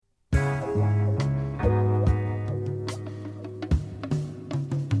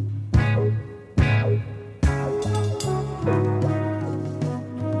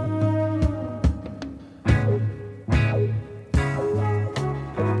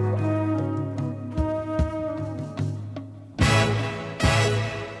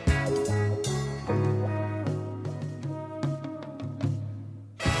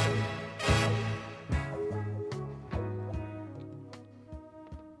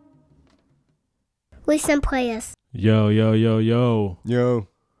with some players. Yo. Yo.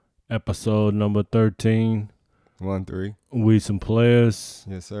 Episode number 13. 1-3. We some players.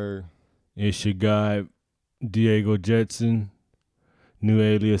 Yes, sir. It's your guy, Diego Jetson. New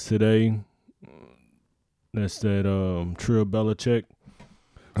alias today. That's that Trill Belichick.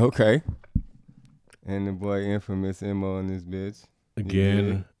 Okay. And the boy infamous Mo in this bitch.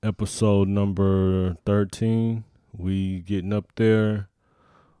 Again, episode number 13. We getting up there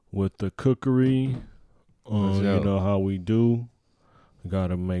with the cookery. You know how we do. We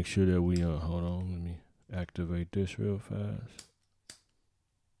gotta make sure that we hold on, let me activate this real fast.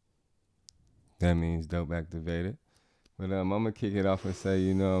 That means dope activated. But I'm gonna kick it off and say,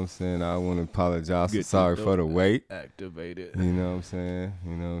 you know what I'm saying, I wanna apologize. Sorry for the wait. Activated. You know what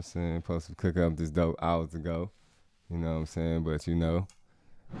I'm saying? Supposed to cook up this dope hours ago. You know what I'm saying? But you know,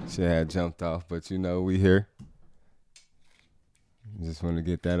 shit had jumped off, but you know, we here. Just wanna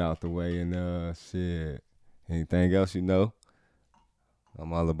get that out the way and shit. Anything else you know?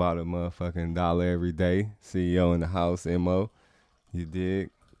 I'm all about a motherfucking dollar every day. CEO in the house, Mo. You dig?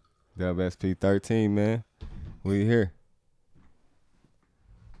 WSP13, man. We here.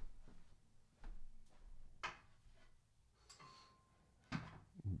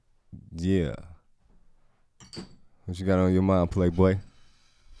 Yeah. What you got on your mind, Playboy?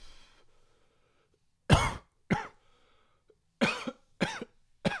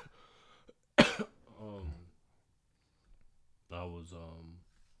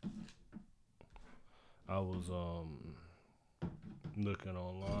 I was looking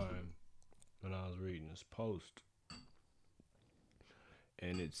online and I was reading this post,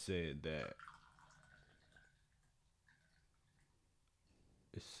 and it said that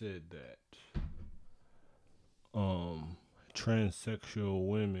transsexual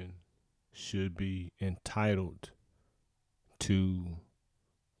women should be entitled to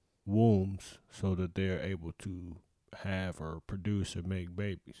wombs so that they're able to have or produce or make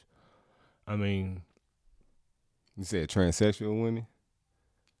babies. I mean, You said transsexual women?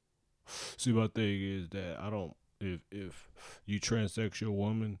 see, my thing is that I don't. If you transsexual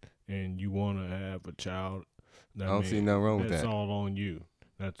woman and you want to have a child, I don't see nothing wrong with that. That's all on you.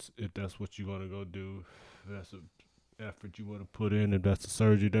 If that's what you're gonna go do. If that's an effort you want to put in. If that's a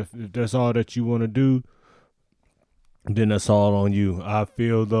surgery. If that's all that you want to do, then that's all on you. I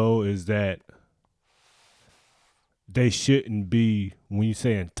feel though is that they shouldn't be, when you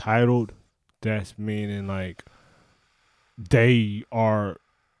say entitled, that's meaning like they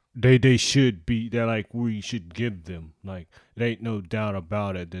should be, they're like we should give them. Like, there ain't no doubt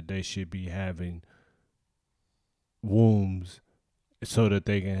about it that they should be having wombs so that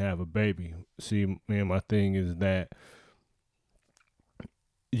they can have a baby. See, man, my thing is that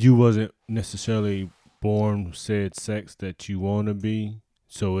you wasn't necessarily born said sex that you want to be,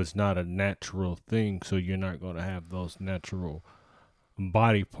 so it's not a natural thing, so you're not going to have those natural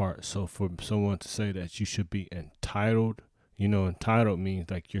body parts. So for someone to say that you should be entitled, you know, entitled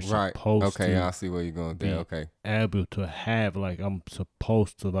means like you're supposed to. Okay, I see where you're going there. Okay. Able to have, like, I'm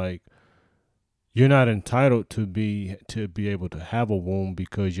supposed to, like, you're not entitled to be able to have a womb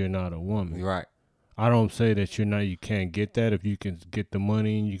because you're not a woman. Right. I don't say that you can't get that. If you can get the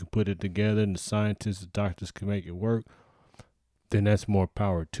money and you can put it together and the scientists, the doctors can make it work, then that's more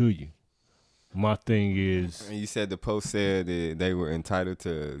power to you. My thing is, and you said the post said that they were entitled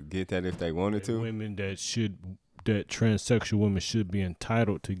to get that if they wanted to. Women that transsexual women should be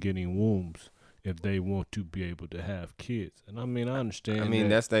entitled to getting wombs if they want to be able to have kids. And I mean, I understand. I mean,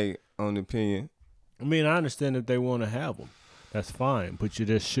 that's their own opinion. I mean, I understand if they want to have them. That's fine, but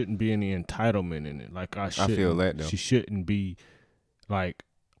there shouldn't be any entitlement in it. Like, I feel that, though. She shouldn't be like,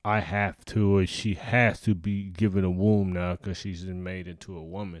 I have to, or she has to be given a womb now because she's been made into a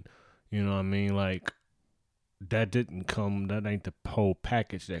woman. You know what I mean? Like, that ain't the whole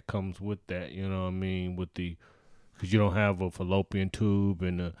package that comes with that. You know what I mean? Because you don't have a fallopian tube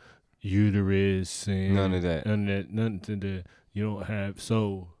and a uterus and none of that. You don't have,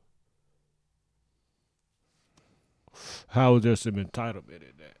 so how is there some entitlement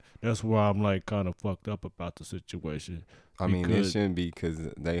in that? That's why I'm like kind of fucked up about the situation. I mean, it shouldn't be, because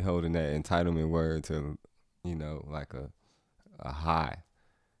they holding that entitlement word to, you know, like a high.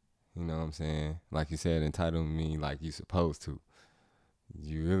 You know what I'm saying? Like you said, entitlement mean like you supposed to.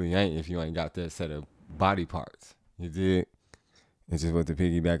 You really ain't if you ain't got that set of body parts. You did. It's just what to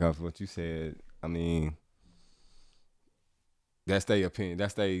piggyback off what you said. I mean, that's their opinion.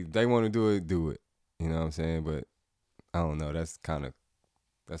 They want to do it. You know what I'm saying? But I don't know. That's kind of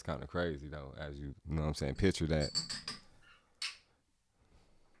crazy though. As you know what I'm saying? Picture that.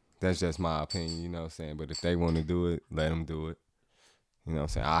 That's just my opinion, you know what I'm saying? But if they want to do it, let them do it. You know what I'm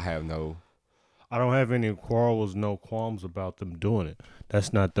saying? I don't have any quarrels, no qualms about them doing it.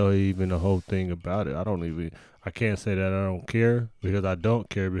 That's not even the whole thing about it. I can't say that I don't care because I don't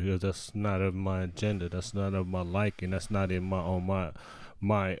care because that's not of my agenda. That's not of my liking. That's not in my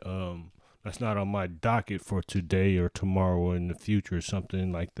that's not on my docket for today or tomorrow or in the future or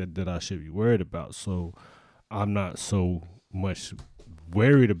something like that that I should be worried about. So I'm not so much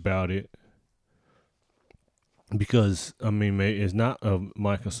worried about it because I mean, it's not of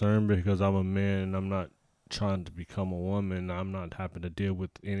my concern because I'm a man and I'm not trying to become a woman. I'm not having to deal with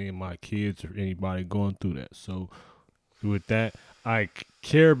any of my kids or anybody going through that. So with that,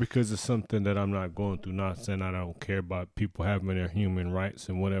 care because it's something that I'm not going through. Not saying I don't care about people having their human rights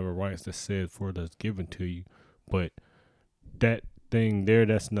and whatever rights that's said for that's given to you, but that thing there,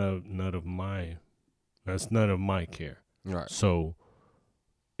 that's none of my care. Right. So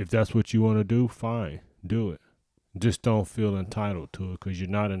if that's what you want to do, fine, do it. Just don't feel entitled to it because you're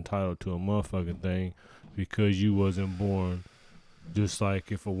not entitled to a motherfucking thing because you wasn't born. Just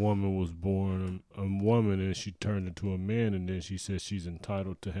like if a woman was born a woman and she turned into a man and then she says she's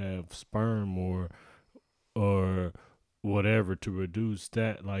entitled to have sperm or whatever to reduce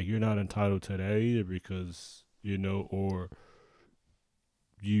that, like you're not entitled to that either because or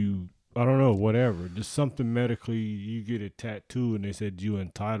you I don't know, whatever. Just something medically, you get a tattoo and they said you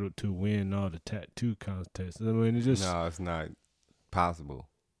entitled to win all the tattoo contests. I mean, it's just No, it's not possible.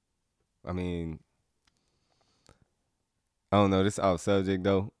 I mean, I don't know. This off subject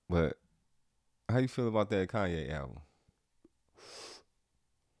though, but how you feel about that Kanye album?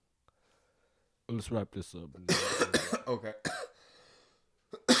 let's wrap this up. Okay.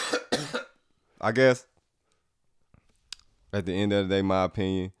 I guess at the end of the day, my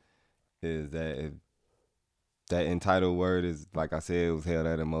opinion is that if that entitled word is, like I said, it was held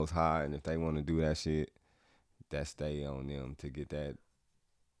at the most high, and if they want to do that shit, that stay on them to get that.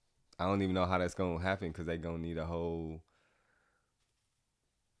 I don't even know how that's gonna happen because they gonna need a whole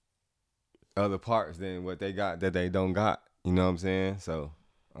other parts than what they got that they don't got. You know what I'm saying? So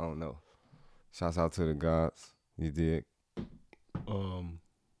I don't know. Shouts out to the gods. You did.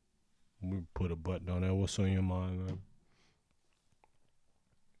 We put a button on that. What's on your mind, man?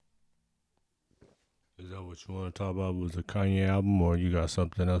 Is that what you want to talk about? Was a Kanye album, or you got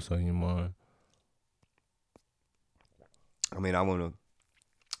something else on your mind? I mean, I want to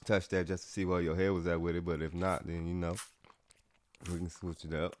touch that just to see where your head was at with it, but if not, then we can switch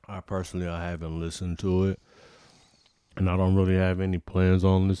it up. I haven't listened to it, and I don't really have any plans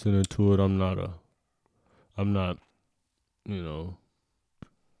on listening to it. I'm not, you know.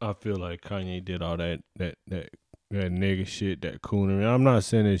 I feel like Kanye did all that nigga shit, that coonery. I'm not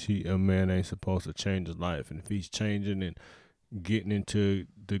saying that a man ain't supposed to change his life, and if he's changing and getting into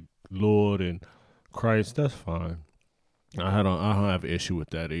the Lord and Christ, that's fine. I don't have an issue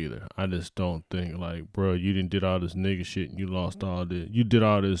with that either. I just don't think like, bro, you did all this nigga shit and you lost all this. You did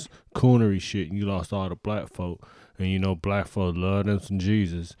all this coonery shit and you lost all the black folk. And black folk love them some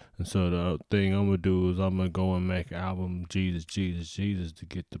Jesus. And so the thing I'm gonna do is I'm gonna go and make an album Jesus, Jesus, Jesus to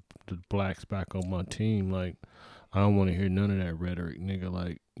get the blacks back on my team. Like, I don't want to hear none of that rhetoric, nigga.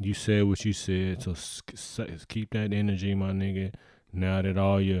 Like, you said what you said, so keep that energy, my nigga. Now that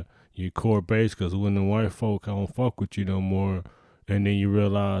all your core base, because when the white folk don't fuck with you no more, and then you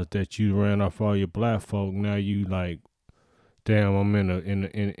realize that you ran off all your black folk, now you like, damn, I'm in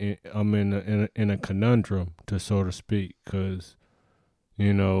a conundrum, to so to speak, because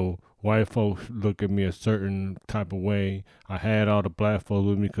white folks look at me a certain type of way. I had all the black folks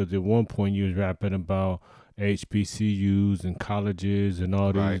with me because at one point you was rapping about HBCUs and colleges and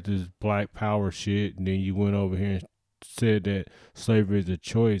all Right. this black power shit, and then you went over here and said that slavery is a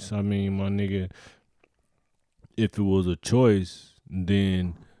choice. I mean, my nigga, if it was a choice,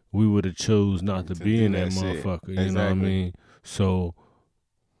 then we would have chose not to be in that motherfucker. Exactly. You know what I mean? So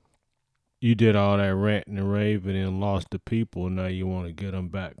you did all that ranting and raving and lost the people. Now you want to get them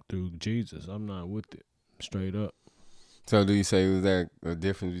back through Jesus. I'm not with it. Straight up. So do you say was there a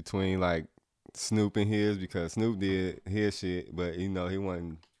difference between like Snoop and his, because Snoop did his shit, but he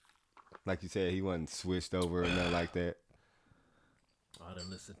wasn't, like you said, he wasn't switched over or nothing like that. I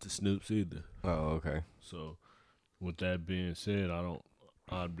didn't listen to Snoop's either. Oh, okay. So with that being said,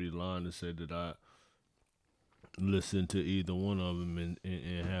 I'd be lying to say that I listen to either one of them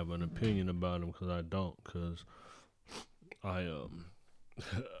and have an opinion about them, because I don't, because I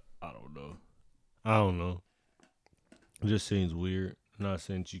I don't know. It just seems weird. Not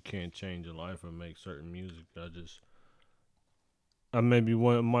saying that you can't change your life or make certain music. I maybe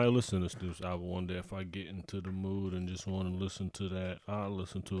might listen to Snoop's album one day if I get into the mood and just want to listen to that. I'll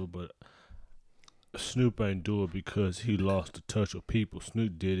listen to it, but Snoop ain't do it because he lost the touch with people.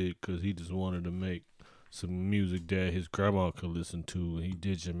 Snoop did it because he just wanted to make some music that his grandma could listen to. He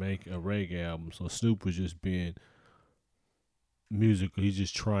did Jamaica a reggae album, so Snoop was just being musical. He's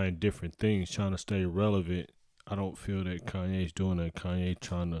just trying different things, trying to stay relevant. I don't feel that Kanye's doing that. Kanye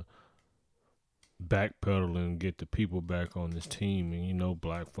trying to backpedal and get the people back on this team. And you know,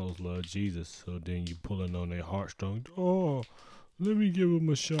 black folks love Jesus, so then you pulling on their heartstrings. Oh, let me give him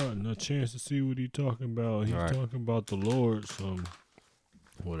a shot and a chance to see what he's talking about. He's Right. talking about the Lord, so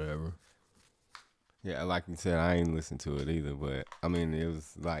whatever. Yeah, like you said, I ain't listened to it either, but I mean, it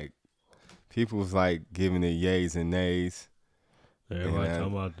was like people was like giving it yays and nays. Everybody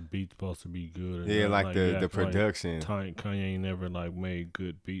talking about the beat's supposed to be good or Yeah, not. like the act production. Like Kanye ain't never like made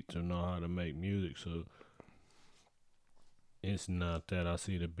good beats or know how to make music, so it's not that. I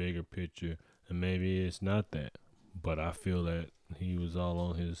see the bigger picture, and maybe it's not that, but I feel that he was all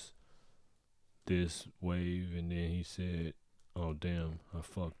on his this wave, and then he said, "Oh damn, I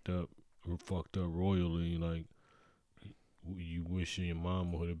fucked up royally." Like you wishing your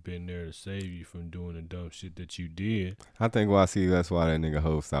mama would have been there to save you from doing the dumb shit that you did. I think that's why that nigga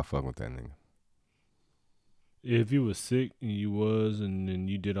Hov stopped fucking with that nigga. If you was sick and you was, and then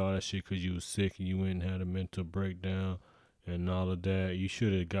you did all that shit because you was sick and you went and had a mental breakdown and all of that, you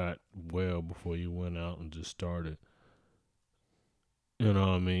should have got well before you went out and just started. You know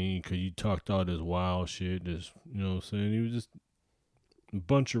what I mean? Because you talked all this wild shit. This, you know what I'm saying? It was just a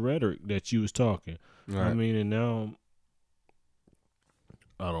bunch of rhetoric that you was talking. Right. I mean, and now,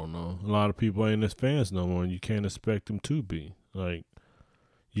 I don't know. A lot of people ain't as fans no more, and you can't expect them to be. Like,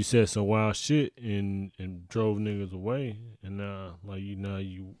 you said some wild shit and drove niggas away, and now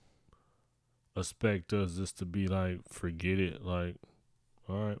you expect us just to be like, forget it. Like,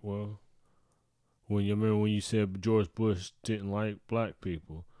 all right, well, when you remember when you said George Bush didn't like black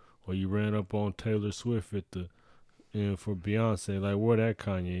people, or you ran up on Taylor Swift at the and for Beyonce, like where that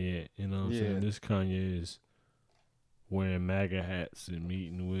Kanye at? You know what I'm saying? This Kanye is wearing MAGA hats and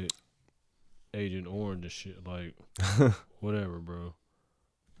meeting with Agent Orange and shit. Like, whatever, bro.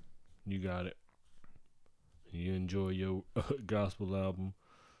 You got it. You enjoy your gospel album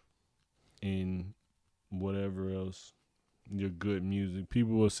and whatever else. Your good music.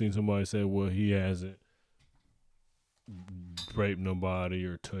 People will see somebody say, well, he hasn't raped nobody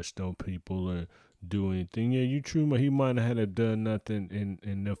or touched on people or do anything. Yeah, you true. He might not have done nothing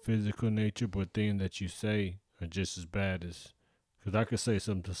in the physical nature, but things that you say are just as bad as. Because I could say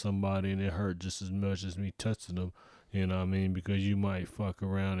something to somebody and it hurt just as much as me touching them. You know what I mean? Because you might fuck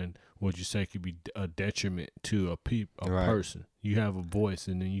around and what you say could be a detriment to a Right. person. You have a voice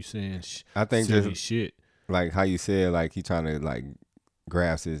and then you saying I think silly just shit. like how you said, like he trying to like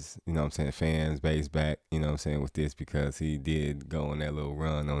grasp his, you know what I'm saying, fans base back, you know what I'm saying, with this because he did go on that little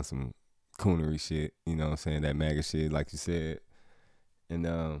run on some coonery shit, you know what I'm saying, that MAGA shit, like you said. And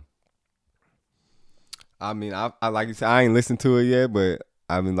I mean, I like you said, I ain't listened to it yet, but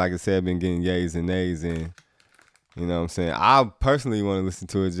I mean, like I said, I've been getting yays and nays, and you know what I'm saying. I personally want to listen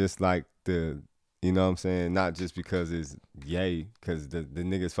to it just like you know what I'm saying, not just because it's yay, because the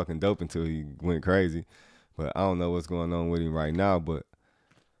nigga's fucking dope until he went crazy. But I don't know what's going on with him right now. But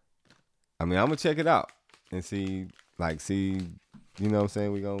I mean, I'm gonna check it out and see, you know what I'm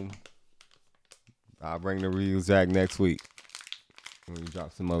saying. I'll bring the real Zach next week when we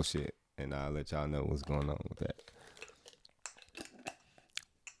drop some more shit, and I'll let y'all know what's going on with that.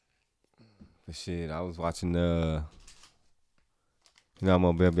 But shit, I was watching you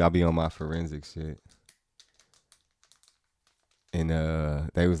know, I'll be on my forensic shit, and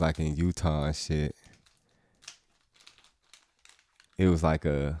they was like in Utah and shit. It was like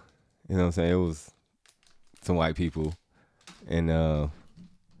you know what I'm saying, it was some white people, and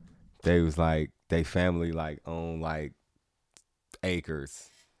they was like, they family like owned like acres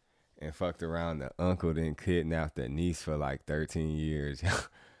and fucked around. The uncle then kidnapped the niece for like 13 years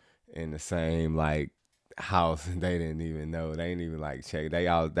in the same like house. They didn't even know. They ain't even like check.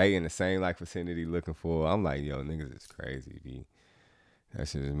 They in the same like vicinity looking for. I'm like, yo, niggas is crazy, B. That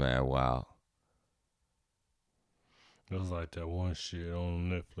shit is mad wild. It was like that one shit on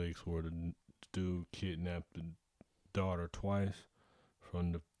Netflix where the dude kidnapped the daughter twice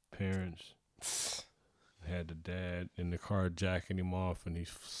from the parents. Had the dad in the car jacking him off, and he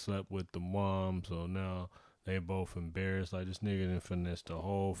slept with the mom. So now they both embarrassed. Like, this nigga done finessed the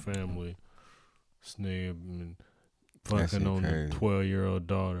whole family. This nigga and fucking on the 12-year-old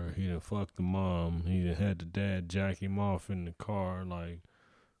daughter. He done fucked the mom. He done had the dad jack him off in the car. Like,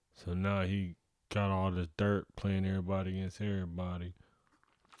 so now he got all this dirt playing everybody against everybody.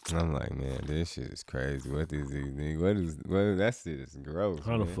 I'm like, man, this shit is crazy. What is he? What that shit is gross.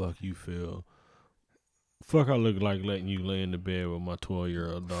 How man. the fuck you feel Fuck, I look like letting you lay in the bed with my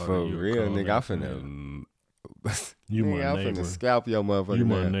 12-year-old daughter. For You a real, grown nigga, I'm ass man. finna. You my Nigga, I'm finna neighbor. scalp your You my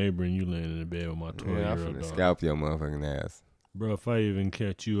motherfucking ass. neighbor, and you laying in the bed with my Yeah, I'm 12-year-old finna daughter. scalp your motherfucking ass. Bro, if I even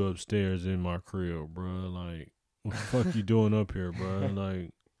catch you upstairs in my crib, bro, like, what the fuck you doing up here, bro?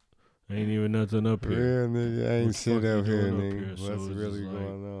 Like, ain't even nothing up For here. real, nigga, What ain't the shit fuck you up here, doing up nigga. here? What's So it's just really like,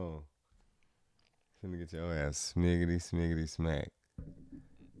 going on? Finna get your ass smiggity smack.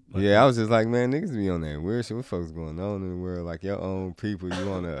 Yeah, I was just like, man, niggas be on that weird shit. What fuck's going on in the world? Like your own people you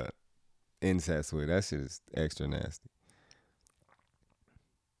wanna incest with. That shit is extra nasty.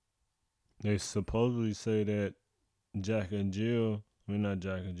 they supposedly say that Jack and Jill, I mean, not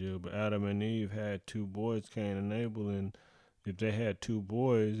Jack and Jill, but Adam and Eve had two boys, Cain and Abel, and if they had two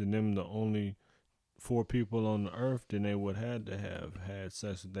boys and them the only four people on the earth, then they would have to have had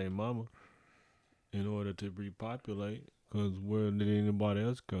sex with their mama in order to repopulate. Because where did anybody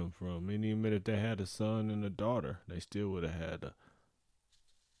else come from? And even if they had a son and a daughter, they still would have had a.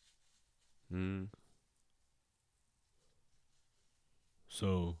 Mm.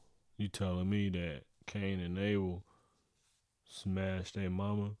 So you telling me that Cain and Abel smashed their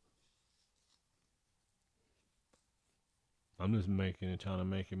mama? I'm just making it, trying to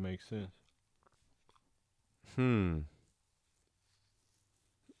make it make sense. I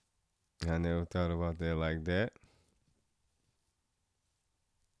never thought about that like that.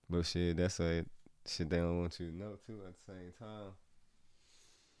 But shit, that's a shit they don't want you to know too at the same time.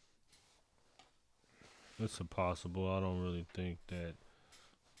 It's impossible. I don't really think that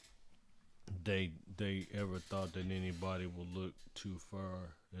they ever thought that anybody would look too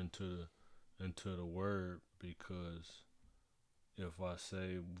far into the word, because if I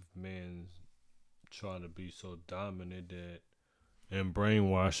say men try to be so dominant that and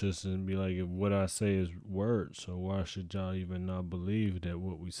brainwash us and be like, if what I say is word, so why should y'all even not believe that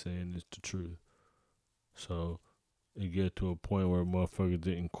what we saying is the truth? So it get to a point where motherfuckers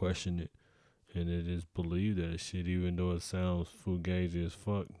didn't question it, and it is believe that shit, even though it sounds fugazi as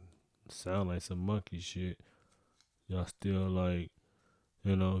fuck, sound like some monkey shit. Y'all still like,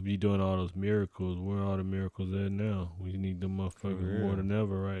 if you doing all those miracles, where are all the miracles at now? We need them motherfuckers more than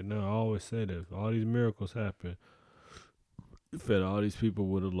ever right now. I always say that. All these miracles happen. Fed all these people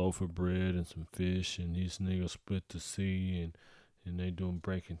with a loaf of bread and some fish, and these niggas split the sea, and they doing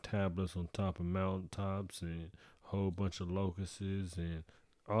breaking tablets on top of mountaintops, and a whole bunch of locusts, and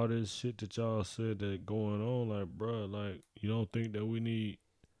all this shit that y'all said that going on. Like, bruh, like, you don't think that we need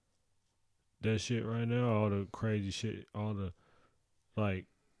that shit right now? All the crazy shit, all the, like,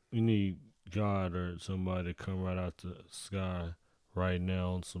 we need God or somebody to come right out the sky right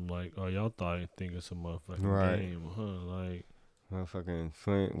now on some, like, oh, y'all thought I think it's a motherfucking game, huh? Like, motherfucking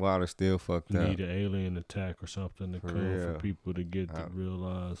Flint water still fucked up. Need an alien attack or something to come for people to get to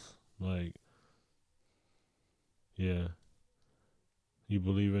realize, like, yeah, you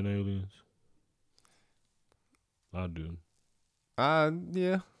believe in aliens? I do.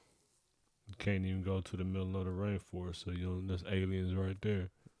 Yeah. You can't even go to the middle of the rainforest, so there's aliens right there.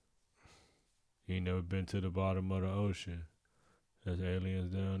 You ain't never been to the bottom of the ocean. There's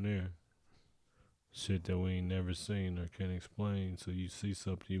aliens down there. Shit that we ain't never seen or can explain. So you see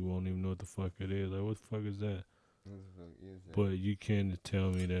something, you won't even know what the fuck it is. Like, what the fuck is that? But you can't tell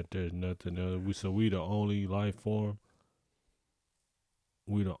me that there's nothing else. So we the only life form.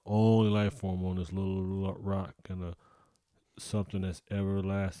 We the only life form on this little rock, and something that's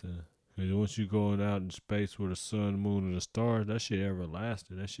everlasting. Because once you going out in space with the sun, moon, and the stars, that shit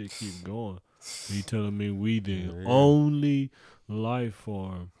everlasting. That shit keep going. So you telling me we the only life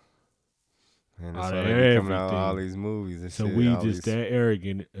form? And that's why they be coming out with all these movies and so shit. So we just that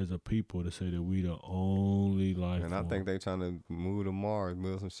arrogant as a people to say that we the only life form. And I think they trying to move to Mars,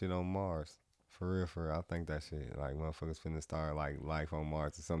 build some shit on Mars. For real. I think that shit, like, motherfuckers finna start, like, life on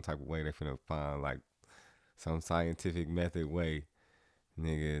Mars in some type of way. They finna find, like, some scientific method way.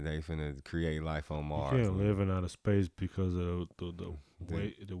 Nigga, they finna create life on Mars. You can't live in outer space because of the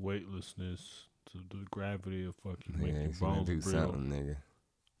weightlessness, the gravity of fucking make your bones do brittle. Nigga.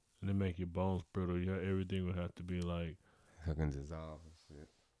 And they make your bones brittle. Everything would have to be like fucking dissolve and shit.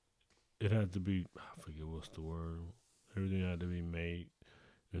 It had to be, I forget what's the word. Everything had to be made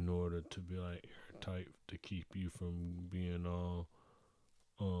in order to be like airtight to keep you from being all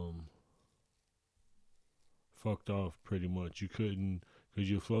fucked off. Pretty much, you couldn't, because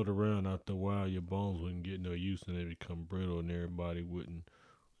you float around after a while, your bones wouldn't get no use and they become brittle, and everybody wouldn't.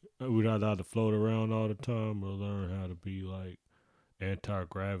 We'd either have to float around all the time or learn how to be like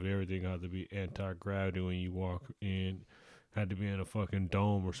anti-gravity. Everything had to be anti-gravity when you walk in. Had to be in a fucking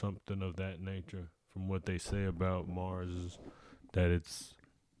dome or something of that nature. From what they say about Mars is that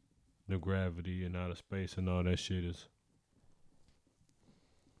the gravity and outer space and all that shit is.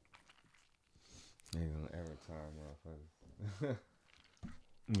 They gonna Avatar, motherfuckers.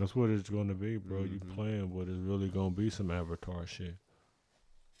 That's what it's gonna be, bro. You Mhm. playing, but it's really gonna be some Avatar shit.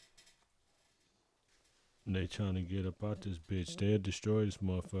 And they trying to get up out this bitch. They'll destroy this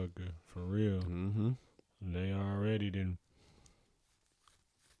motherfucker for real. Mhm. And they already done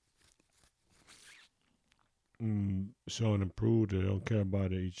showing and proved that they don't care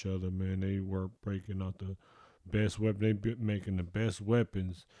about each other, man. They work breaking out the best weapon. They be making the best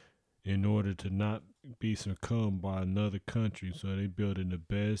weapons in order to not be succumbed by another country. So they building the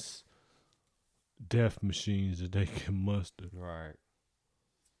best death machines that they can muster. Right.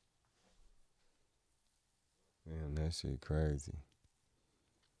 Man, that shit crazy.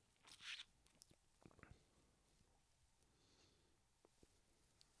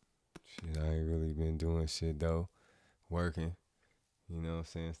 Shit, I ain't really been doing shit though. Working. You know what I'm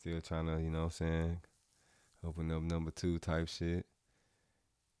saying? Still trying to, you know what I'm saying? Open up number 2 type shit.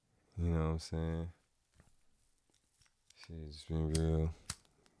 You know what I'm saying? Shit, it's been real.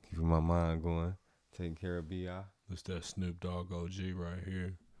 Keeping my mind going. Taking care of BI. It's that Snoop Dogg OG right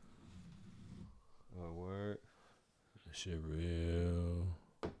here. Oh, word. That shit real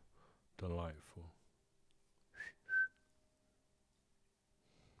delightful.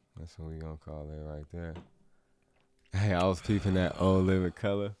 That's what we gonna call it right there. Hey, I was peeping that old Living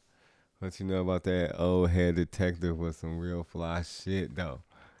Color. What you know about that old head detective with some real fly shit though?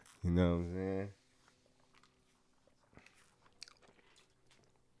 You know what I'm saying?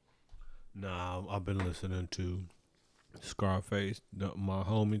 Nah, I've been listening to Scarface, my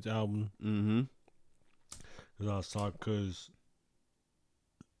homie's album. Mm-hmm. Cause I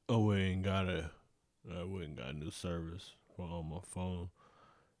went got a new service for on my phone,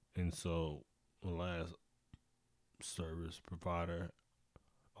 and so the last service provider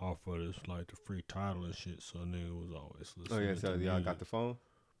offered us like the free title and shit. So nigga was always Oh listening. yeah, so to y'all music. got the phone?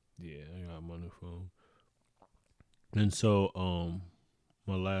 Yeah, I got my new phone, and so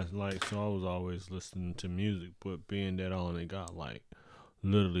my last night, so I was always listening to music, but being that I only got like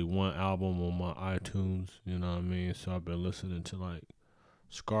literally one album on my iTunes, you know what I mean? So I've been listening to like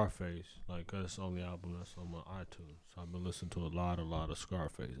Scarface, like 'cause that's the only album that's on my iTunes. So I've been listening to a lot of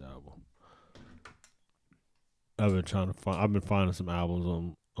Scarface album. I've been finding some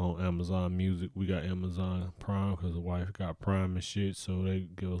albums on Amazon Music. We got Amazon Prime because the wife got Prime and shit, so they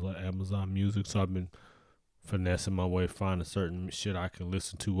give us like Amazon Music. So I've been finessing my way, finding certain shit I can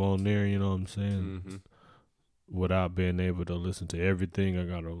listen to on there. You know what I'm saying? Mm-hmm. Without being able to listen to everything, I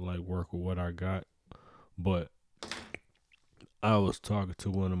gotta like work with what I got. But I was talking to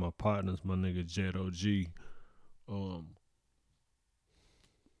one of my partners, my nigga Jet OG.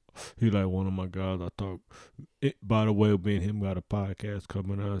 He like one of my guys. I thought. By the way, me and him got a podcast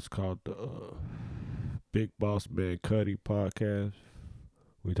coming out. It's called the Big Boss Man Cuddy podcast.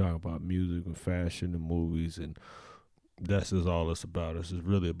 We talk about music and fashion and movies, and that's just all it's about. It's just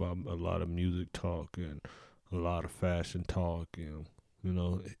really about a lot of music talk and a lot of fashion talk and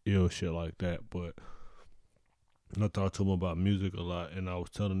ill shit like that. But I talked to him about music a lot, and I was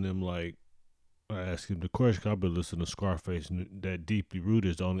telling him like I asked him the question. I've been listening to Scarface, and that Deeply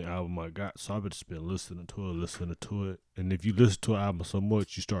Rooted is the only album I got. So I've just been listening to it. And if you listen to an album so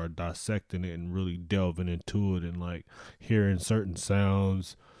much, you start dissecting it and really delving into it and like hearing certain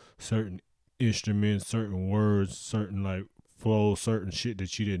sounds, certain instruments, certain words, certain like flows, certain shit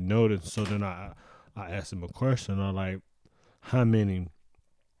that you didn't notice. So then I asked him a question. I like, how many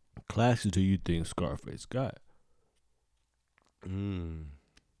classics do you think Scarface got?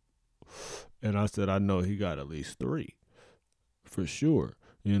 And I said, I know he got at least 3, for sure.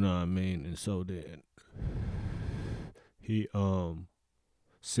 You know what I mean? And so then he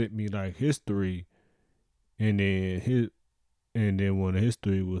sent me like his 3, and then one of his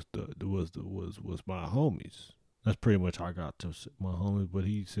 3 was was my homies. That's pretty much how I got to my homies. But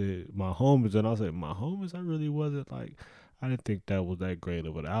he said my homies, and I said my homies. I really wasn't like, I didn't think that was that great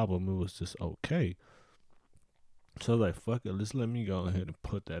of an album. It was just okay. So I was like, fuck it, let's let me go ahead and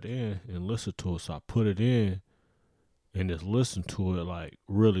put that in and listen to it. So I put it in and just listen to it, like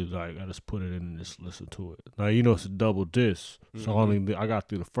really, like I just put it in and just listen to it. Now it's a double disc, so I got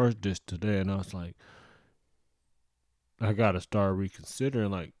through the first disc today, and I was like, I gotta start reconsidering.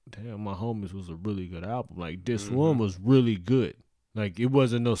 Like, damn, my homies was a really good album. Like, disc 1 was really good. Like, it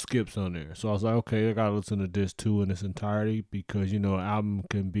wasn't no skips on there. So I was like, okay, I gotta listen to disc 2 in its entirety because an album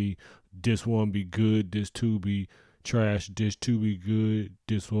can be disc 1 be good, disc 2 be trash, disc 2 be good,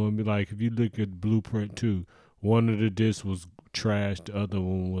 disc 1 be like, if you look at Blueprint 2, one of the discs was trash, the other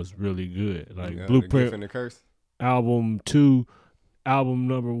one was really good. Like, The Blueprint Gift and the Curse? album 2, album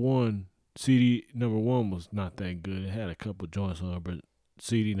number one, CD number one was not that good. It had a couple joints on it, but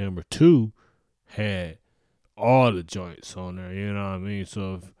CD number two had all the joints on there. You know what I mean?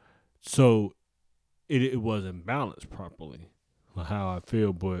 So it wasn't balanced properly, how I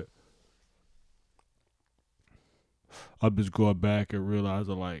feel. But I'm just going back and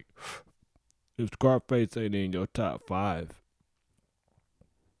realizing like if Scarface ain't in your top five,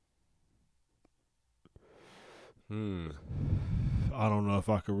 I don't know if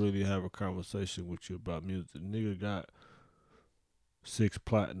I could really have a conversation with you about music. Nigga got 6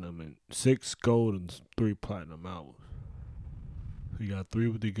 platinum and 6 gold and 3 platinum albums. He got 3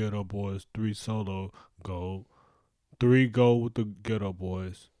 with the Ghetto Boys, 3 solo gold, 3 gold with the Ghetto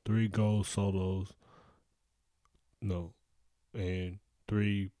Boys, 3 gold solos, no, and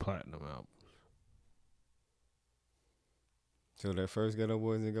 3 platinum albums. So that first Ghetto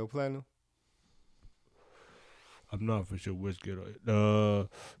Boys didn't go platinum? I'm not for sure which Ghetto.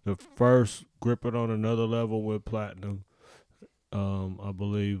 The first Grip It on Another Level went platinum. I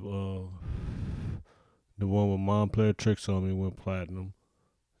believe the one with Mom Played Tricks on Me went platinum,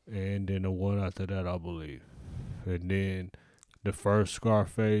 and then the one after that, I believe, and then the first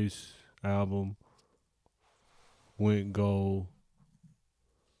Scarface album went gold.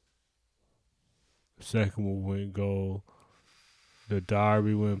 The second one went gold. The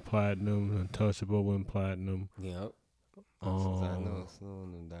Diary went platinum. Untouchable went platinum. Yep. I know it's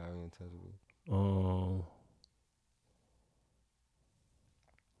on the Diary Untouchable.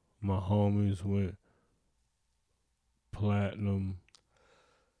 My Homies went platinum.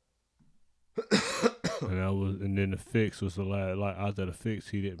 and then the Fix was the last. Like after the Fix,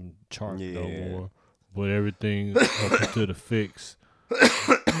 he didn't chart no more. But everything up until the Fix,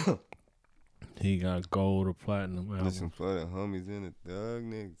 he got gold or platinum album. Listen for the homies in the thug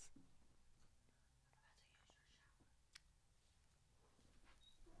niggas.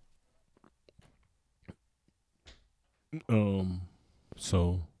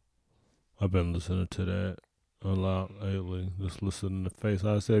 So I've been listening to that a lot lately. Just listening to Face.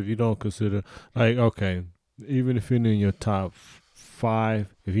 I said if you don't consider like okay, even if you're in your top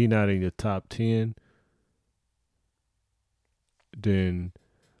 5, if you're not in your top 10, then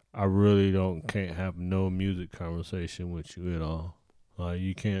I really can't have no music conversation with you at all.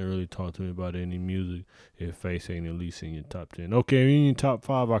 You can't really talk to me about any music if Face ain't at least in your top 10. Okay, in your top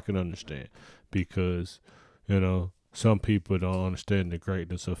 5, I can understand because, some people don't understand the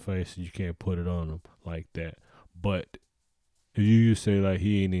greatness of Face and you can't put it on them like that. But if you just say like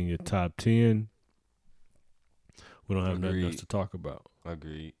he ain't in your top 10, we don't have nothing else to talk about.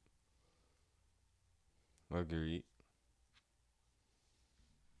 Agreed. Cause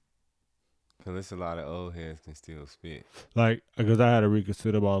there's a lot of old heads can still spit. Like, because I had to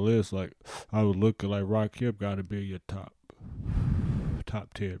reconsider my list. Like, I would look at like Rakim got to be in your top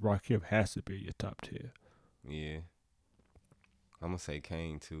 10. Rakim has to be in your top 10. Yeah. I'm gonna say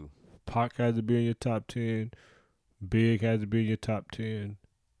Kane too. Pac has to be in your top 10. Big has to be in your top 10.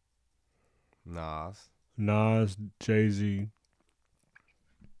 Nas, Jay-Z,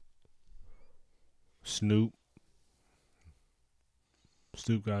 Snoop.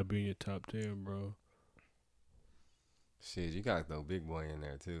 Snoop gotta be in your top 10, bro. Shit, you gotta throw Big Boy in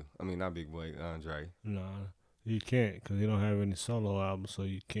there too. I mean, not Big Boy, Andre. Nah, you can't because he don't have any solo albums, so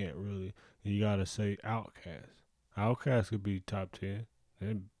you can't really. You gotta say Outkast. Outkast could be top 10.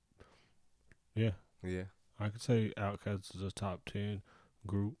 And yeah, I could say Outkast is a top 10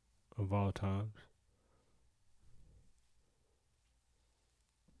 group of all times.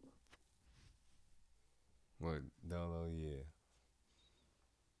 What Dolo? Yeah.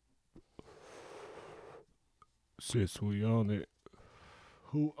 Since we on it,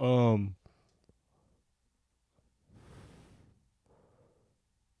 who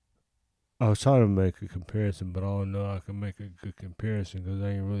I was trying to make a comparison, but I don't know I can make a good comparison because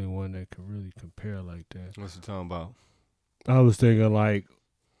I ain't really one that can really compare like that. What you talking about? I was thinking like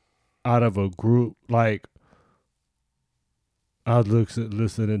out of a group, like I was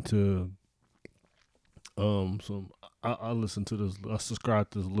listening to I listened to this. I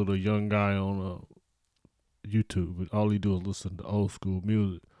subscribed to this little young guy on YouTube, and all he do is listen to old school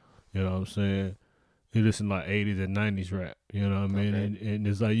music. You know what I'm saying? He listen to like 80s and 90s rap. You know what I mean? Okay. And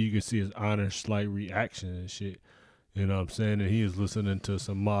it's like you can see his honest, slight reaction and shit. You know what I'm saying? And he is listening to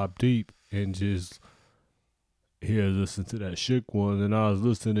some Mobb Deep and just he was listening to that Shook one, and I was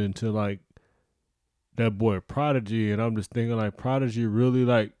listening to like that boy Prodigy, and I'm just thinking like Prodigy really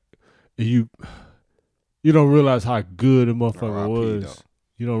like you don't realize how good the motherfucker was.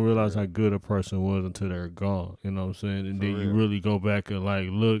 Though. You don't realize real. how good a person was until they're gone. You know what I'm saying? And For then you real. really go back and like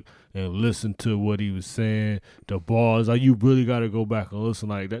look and listen to what he was saying, the bars. Like you really got to go back and listen.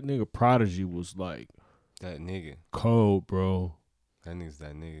 Like that nigga Prodigy was like That nigga. cold, bro. That nigga's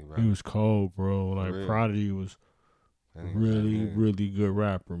that nigga, bro. He was cold, bro. For Like real. Prodigy was That nigga's that really, nigga. really good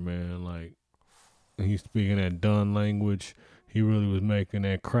rapper, man. Like he's speaking that done language. He really was making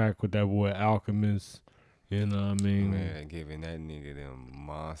that crack with that boy Alchemist. You know what I mean? Man, giving that nigga them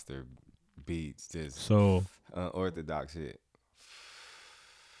monster beats, just So unorthodox shit.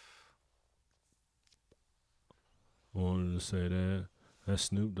 I wanted to say that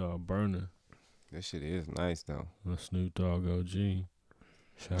Snoop Dogg burner. That shit is nice though. That Snoop Dogg OG.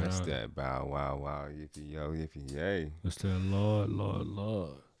 Shout That's out. that bow wow wow yippee yo yippee yay. That's that Lord.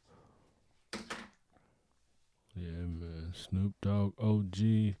 Yeah, man. Snoop Dogg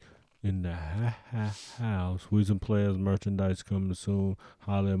OG in the house. We some players merchandise coming soon.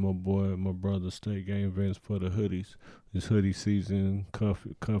 Holla at my boy, my brother. State Game Events for the hoodies. It's hoodie season,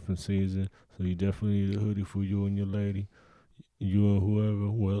 cuffing season. So you definitely need a hoodie for you and your lady. You and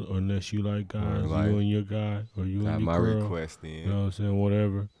whoever. Well, unless you like guys, like, you and your guy, or you got and your my girl. request in. You know what I'm saying?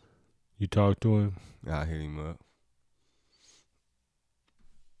 Whatever. You talk to him. I'll hit him up.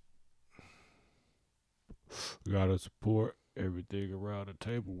 We gotta support everything around the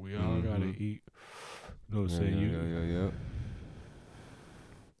table. We all gotta eat. You know what I'm saying?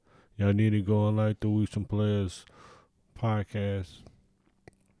 Yeah. Y'all need to go and like the We Some Players podcast.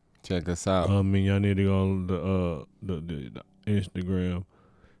 Check us out. Y'all need to go on the Instagram.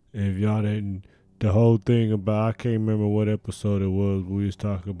 And if y'all didn't, the whole thing about, I can't remember what episode it was, but we was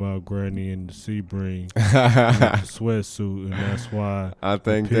talking about Granny and the Sebring with the sweatsuit, and that's why I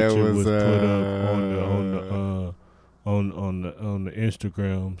think the that picture was put up on the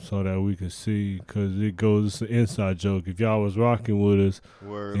Instagram so that we could see, because it's an inside joke. If y'all was rocking with us,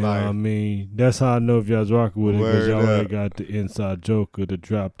 word you know life. what I mean? That's how I know if y'all was rocking with it, because Word y'all already up. got the inside joke of the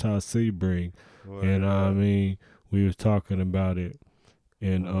drop top Sebring. Word You know what I up. mean? We was talking about it,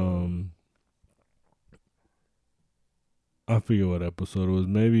 and I forget what episode it was.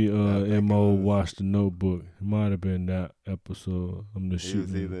 Maybe Mo watched the Notebook. It might have been that episode. I'm just It was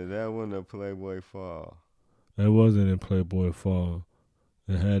shooting. either that one or Playboy Fall. It wasn't in Playboy Fall.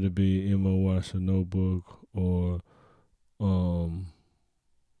 It had to be Mo watched the Notebook, or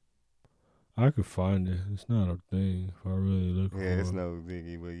I could find it. It's not a thing if I really look for it. Yeah, it's no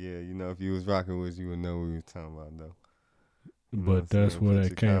biggie, but yeah, you know, if you was rocking with, you would know what we was talking about though. You know what But I'm that's saying? where Put that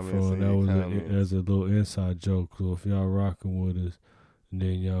your came comments from. in That your was comments. as a little inside joke. So if y'all rocking with us,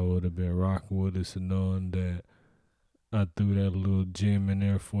 then y'all would have been rocking with us and knowing that I threw that little gem in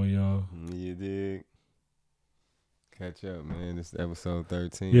there for y'all. You dig? Catch up, man. This is episode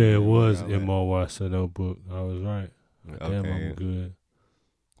 13. Yeah, it man. was Where y'all at? M.O. Watched the Notebook. I was right. Damn, Okay. I'm good.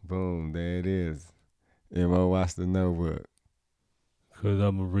 Boom, there it is. M.O. watched the Notebook. Because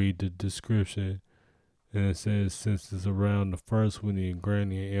I'm going to read the description. And it says, since it's around the first when he and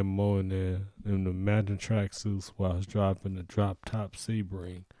Granny and M.O. in there in the matching tracksuits while dropping the drop top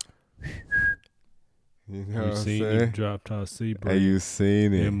Sebring. You know You what I'm seen saying? him drop top Sebring. Hey, you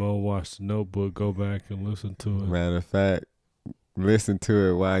seen it. M.O. watched the Notebook. Go back and listen to it. Matter of fact, listen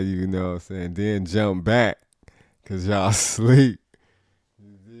to it while you know what I'm saying. Then jump back, because y'all sleep.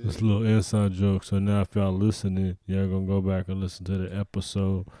 It's a little inside joke. So now if y'all listening, y'all going to go back and listen to the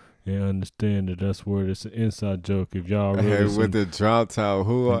episode and understand that that's where it's an inside joke. If y'all really Hey, with the drop top,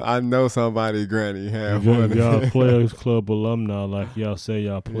 I know somebody granny had one. if y'all Players Club alumni, like y'all say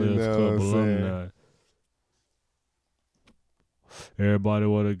y'all Players know Club what I'm saying? alumni. Everybody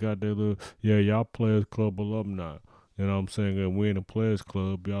would have got their little, y'all Players Club alumni. You know what I'm saying? And we in the Players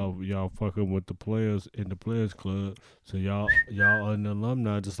Club, y'all fucking with the players in the Players Club. So y'all are an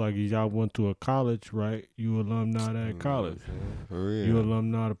alumni, just like y'all went to a college, right? You alumni at that college. For real. You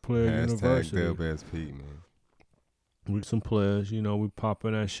alumni of Player University. WSP, man. We some players, you know, we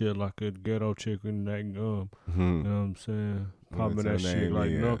popping that shit like a ghetto chicken in that gum. You know what I'm saying? Popping What's that your shit name like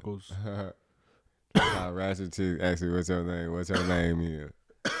is? Knuckles. Ratchet Chick, actually, what's your name? What's your name is?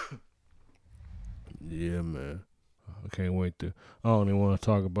 Yeah, man. I can't wait to. I don't even want to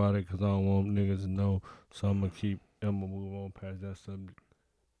talk about it because I don't want niggas to know. So I'm gonna move on past that subject.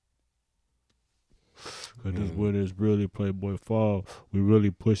 Because this what is really Playboy Fall. We really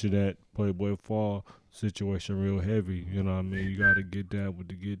pushing that Playboy Fall situation real heavy. You know what I mean? You got to get down with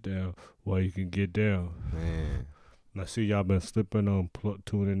the get down while you can get down. Man. And I see y'all been slipping on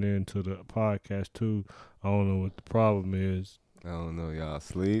tuning in to the podcast too. I don't know what the problem is. I don't know. Y'all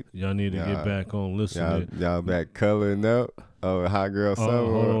sleep? Y'all need to get back on listening. Y'all back coloring up? Oh, Hot Girl Summer?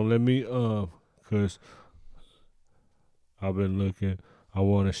 Hold on. Let me, because I've been looking. I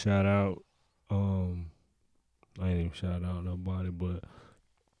want to shout out. I ain't even shout out nobody, but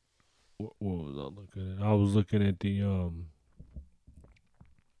what was I looking at? I was looking at the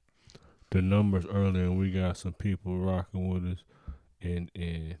numbers earlier, and we got some people rocking with us in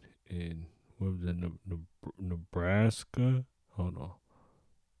what was it, Nebraska? Hold on,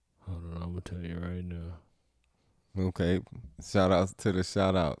 I'm gonna tell you right now. Okay. Shout outs to the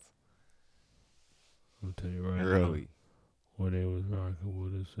shout outs. I'm gonna tell you right now Early. where they was rocking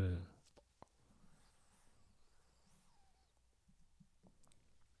with us at.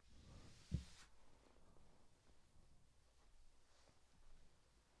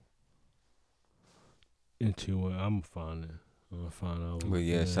 Into it, I'm gonna find it. I'm gonna find out. But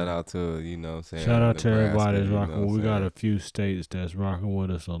yeah, shout out to, you know what I'm saying? Shout out to everybody that's Nebraska, rocking. We got a few states that's rocking with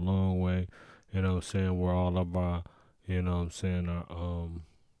us a long way. You know what I'm saying? We're all of our, you know what I'm saying,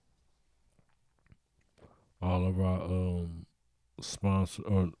 all of our sponsors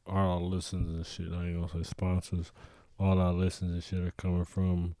or all our listeners and shit. I ain't gonna say sponsors. All our listeners and shit are coming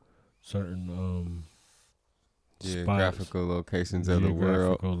from certain geographical spots, locations of the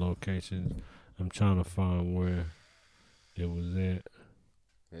world. geographical locations. I'm trying to find where it was at.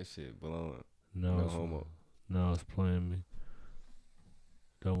 That shit blowing. No, homo. No, it's playing me.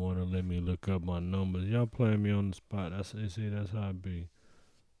 Don't want to let me look up my numbers. Y'all playing me on the spot. That's how it be.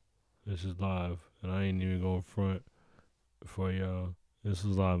 This is live, and I ain't even going front for y'all. This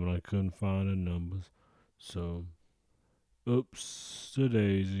is live, and I couldn't find the numbers. So, oops, the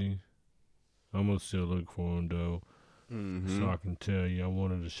daisy. I'm gonna still look for them though, so I can tell you. I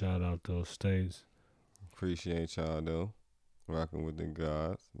wanted to shout out those states. Appreciate y'all though, rocking with the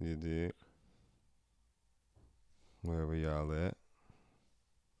gods. You did. Wherever y'all at.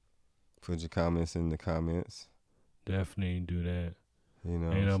 Put your comments in the comments. Definitely do that. You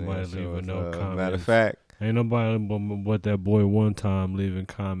know, ain't nobody leaving no comments. Matter of fact, ain't nobody but that boy one time leaving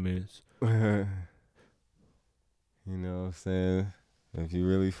comments. You know what I'm saying? If you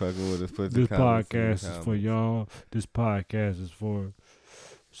really fucking with us, put the comments in the comments. This podcast is for y'all. This podcast is for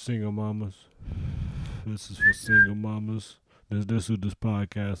single mamas. This is for single mamas. This who this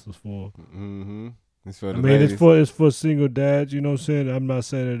podcast is for. It's for the ladies. It's for single dads. You know what I'm saying? I'm not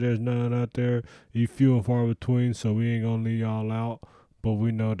saying that there's none out there. You few and far between, so we ain't gonna leave y'all out. But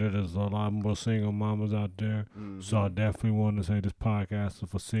we know that there's a lot more single mamas out there. So I definitely want to say this podcast is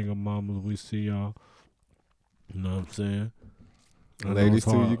for single mamas. We see y'all. You know what I'm saying? Ladies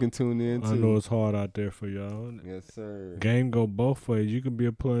too, you can tune in too. I know it's hard out there for y'all. Yes, sir. Game go both ways. You can be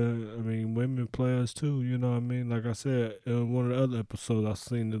a player. I mean, women players too. You know what I mean? Like I said in one of the other episodes, I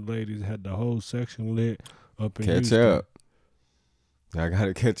seen the ladies had the whole section lit up in Houston. Catch up. I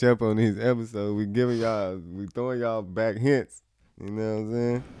gotta catch up on these episodes. We throwing y'all back hints. You know what I'm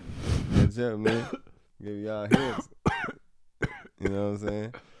saying? Catch up, man. Give y'all hints. You know what I'm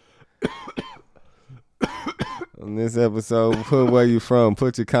saying? On this episode, put where you from.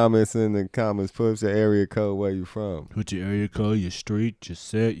 Put your comments in the comments. Put your area code where you from. Put your area code, your street, your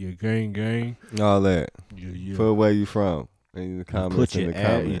set, your gang. All that. Put where you from in the comments. Put your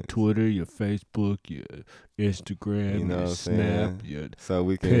your Twitter, your Facebook, your Instagram, you know your Snap, your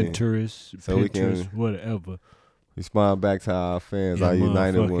Pinterest, whatever. Respond back to our fans, our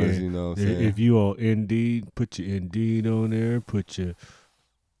United ones, you know what I'm saying? If you on Indeed, put your Indeed on there. Put your,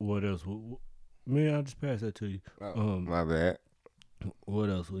 what else? Man, I'll just pass that to you. My bad. What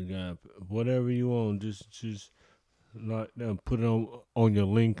else we got? Whatever you want, just like that. Put it on your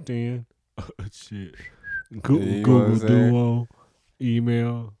LinkedIn. Shit. Google Duo,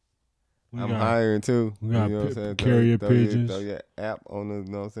 email. I'm hiring too. We got carrier pigeons. Throw your app on the, you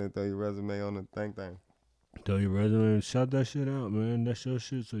know what I'm saying? Throw your resume on the thing. Throw your resume and shout that shit out, man. That's your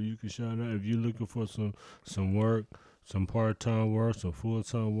shit, so you can shout out. If you're looking for some work, some part-time work, some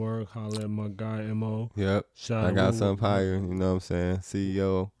full-time work, holler at my guy, M.O. Yep. I got something higher, you know what I'm saying?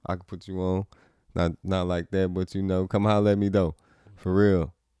 CEO, I can put you on. Not like that, but, you know, come holler at me, though. For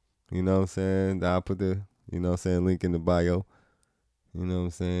real. You know what I'm saying? I'll put the, you know what I'm saying, link in the bio. You know what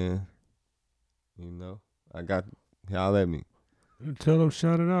I'm saying? You know? Holler at me. Tell them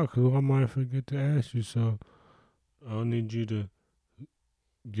shout it out, because I might forget to ask you, so I'll need you to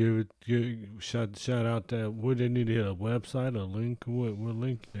shout out that. What they need to hit, a website, a link? What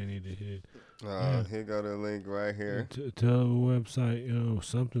link they need to hit? Here go the link right here. Tell them a website,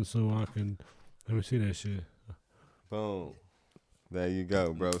 something so I can, let me see that shit. Boom. There you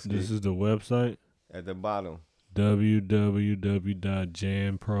go, bro. This is the website? At the bottom.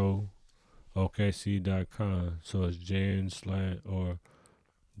 www.janprookc.com. So it's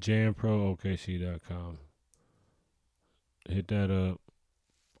janprookc.com. Hit that up.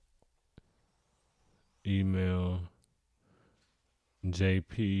 Email.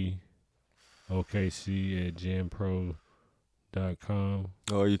 JP OKC at genpro.com.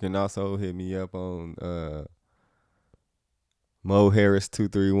 Or you can also hit me up on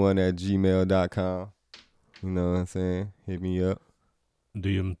moharris231 at gmail.com. You know what I'm saying? Hit me up.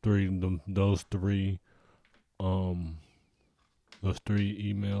 Those three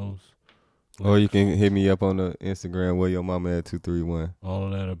emails. Or you can hit me up on the Instagram, where your mama at 231. All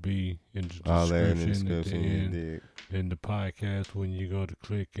of that'll be in the All that in the description at the description. You end. dig? In the podcast, when you go to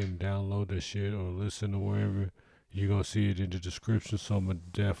click and download that shit or listen to wherever, you're going to see it in the description. So I'm going to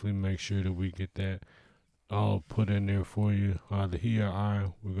definitely make sure that we get that all put in there for you. Either he or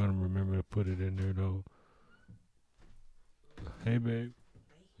I, we're going to remember to put it in there, though. Hey, babe.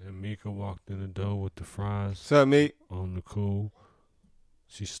 And Mika walked in the door with the fries. What's up, mate? On the cool.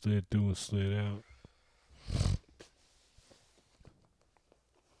 She slid through and slid out.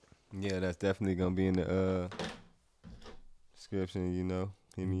 Yeah, that's definitely going to be in the description, you know.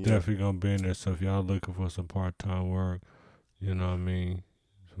 Hit me Definitely going to be in there. So if y'all looking for some part-time work, you know what I mean,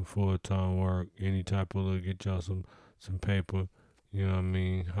 some full-time work, any type of look, get y'all some paper, you know what I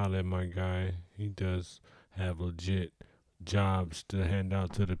mean, holler at my guy. He does have legit jobs to hand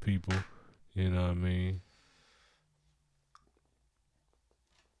out to the people, you know what I mean.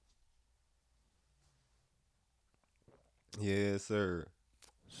 Yes, sir.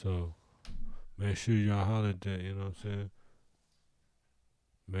 So make sure y'all holler at that, you know what I'm saying.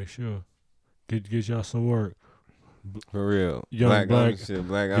 Make sure. Get y'all some work. For real. Black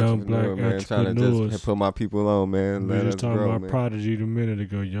entrepreneur, man. Trying to just put my people on, man. We Let just us talking grow, about man. Prodigy a minute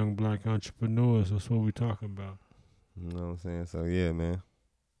ago. Young black entrepreneurs. That's what we talking about. You know what I'm saying? So, yeah, man.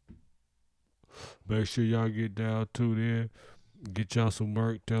 Make sure y'all get down to there. Get y'all some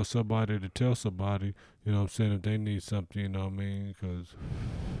work. Tell somebody to tell somebody. You know what I'm saying? If they need something, you know what I mean? Because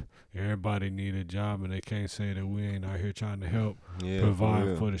everybody need a job, and they can't say that we ain't out here trying to help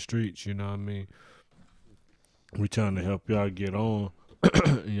provide for the streets. You know what I mean? We trying to help y'all get on.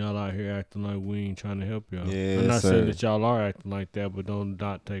 And y'all out here acting like we ain't trying to help y'all. Yeah, I'm not sir. saying that y'all are acting like that, but don't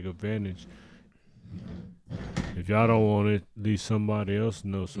not take advantage. If y'all don't want it, at least somebody else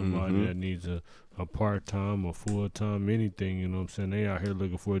know somebody that needs a part-time or full-time, anything, you know what I'm saying? They out here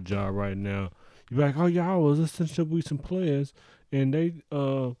looking for a job right now. You be like, oh, y'all was listening to We Some Players, and they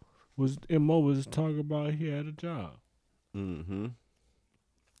was talking about he had a job. Mm-hmm.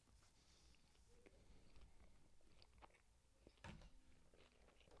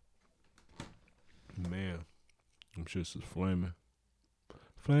 Man, them shits is flaming.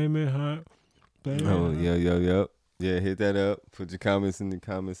 Flaming hot. Oh, yo. Yeah, hit that up. Put your comments in the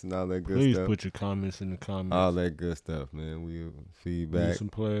comments and all that good Please stuff. put your comments in the comments. All that good stuff, man. We feedback. Some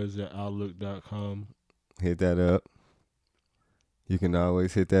players at outlook.com. Hit that up. You can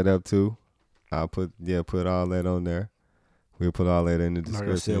always hit that up too. I'll put all that on there. We'll put all that in the description.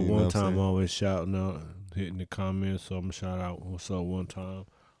 Like I said, you know one what I'm time saying? always shouting out, hitting the comments, so I'm gonna shout out what's up one time.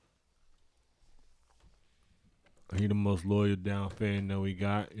 He the most loyal down fan that we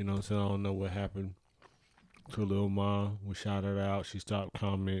got, you know what I'm saying? I don't know what happened to Lil Ma. We shouted her out, she stopped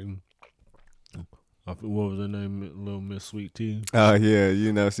commenting. What was her name? Little Miss Sweet Tea. Oh yeah,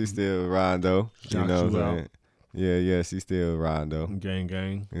 you know she still riding though. Shout you know you what I'm out. saying? Yeah, she still riding though.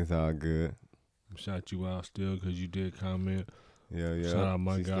 Gang. It's all good. Shout you out still because you did comment. Yeah. Shout out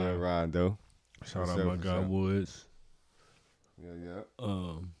my she guy. Still riding though. Shout out my guy Woods. Yeah.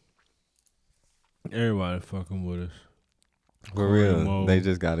 Everybody fucking with us. For real, they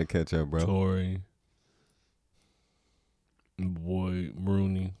just gotta catch up, bro. Tory, boy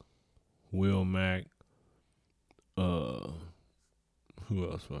Rooney, Will Mack. Who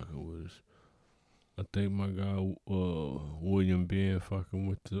else fucking with us? I think my guy William Ben fucking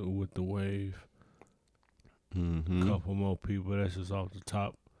with the wave. Mm-hmm. Couple more people. That's just off the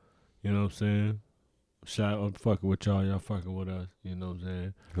top. You know what I'm saying? I'm fucking with y'all fucking with us. You know what I'm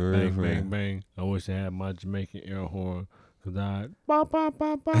saying? For bang, real. bang, bang. I wish I had my Jamaican air horn. Cause I Y'all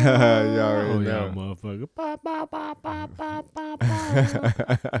already know. Y'all motherfucker. Ba, ba, ba, ba, ba, ba,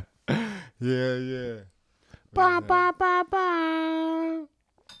 ba. Yeah. Ba, ba, ba, ba.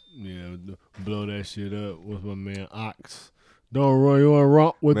 Yeah, blow that shit up with my man Ox. Don't run, you wanna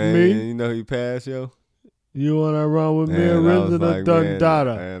romp with me? You know he passed, yo? You wanna run with me? And I was like,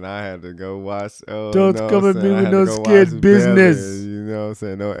 Dundada. and I had to go watch. Don't come at me with no scared business. You know what I'm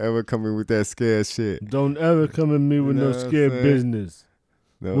saying? Don't ever come in with that scared shit. Don't ever come at me with no scared business.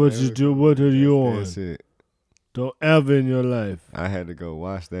 What you do? What are you on? Shit. Don't ever in your life. I had to go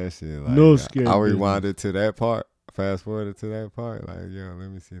watch that shit. Like, no scared I business. rewinded to that part. Fast forwarded to that part. Like, yo, let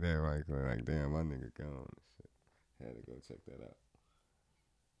me see that right quick. Like, damn, my nigga gone. Shit. Had to go check that out.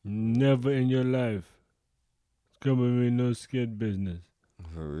 Never in your life. Coming in no skid business.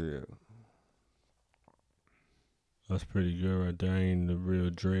 For real. That's pretty good right there. I ain't the real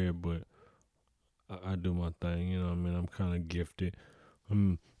dread, but I do my thing. You know what I mean? I'm kind of gifted.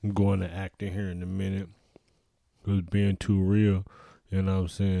 I'm going to acting here in a minute. Cause being too real, you know what I'm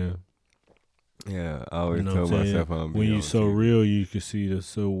saying? Yeah, I always You know tell what I'm saying? myself I'm When be you on so TV. real, you can see this.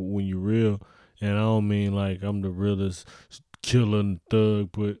 So when you real, and I don't mean like I'm the realest killer and thug,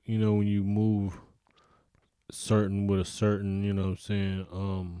 but you know when you move certain with a certain, you know what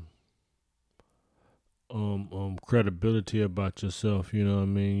I'm saying, credibility about yourself, you know what I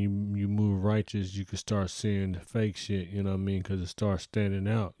mean? You move righteous, you can start seeing the fake shit, you know what I mean? Because it starts standing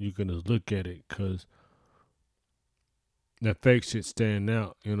out. You can just look at it because that fake shit stand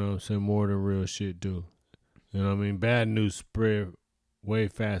out, you know what I'm saying, more than real shit do. You know what I mean? Bad news spread way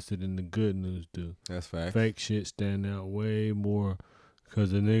faster than the good news do. That's facts. Fake shit stand out way more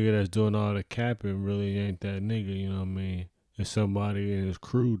because the nigga that's doing all the capping really ain't that nigga, you know what I mean? It's somebody in his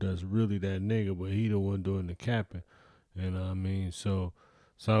crew that's really that nigga, but he the one doing the capping, you know what I mean? So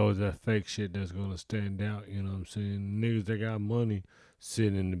it's always that fake shit that's gonna stand out, you know what I'm saying? Niggas that got money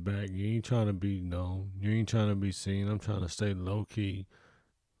sitting in the back, you ain't trying to be known, you ain't trying to be seen. I'm trying to stay low key,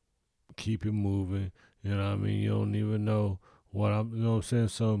 keep it moving, you know what I mean? You don't even know what I'm, you know what I'm saying?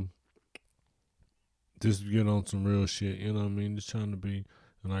 So just get on some real shit, you know what I mean? Just trying to be,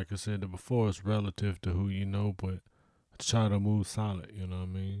 and like I said before, it's relative to who you know, but try to move solid, you know what I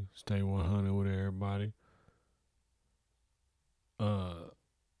mean? Stay 100 with everybody.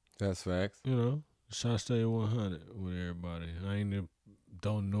 That's facts. You know, just try to stay 100 with everybody. I ain't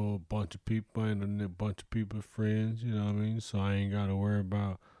don't know a bunch of people, I ain't a bunch of people friends, you know what I mean? So I ain't got to worry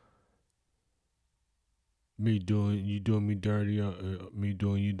about me doing me dirty, me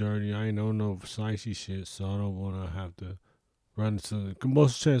doing you dirty. I ain't on no slicey shit, so I don't want to have to run into.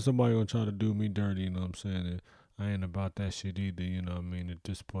 Most of the chance somebody gonna try to do me dirty. You know what I'm saying? And I ain't about that shit either. You know what I mean? At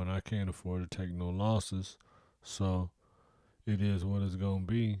this point, I can't afford to take no losses, so it is what it's gonna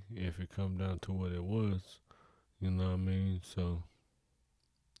be. If it come down to what it was, you know what I mean? So,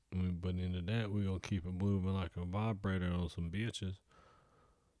 but into that, we gonna keep it moving like a vibrator on some bitches,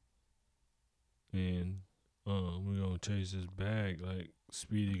 and we gonna chase this bag like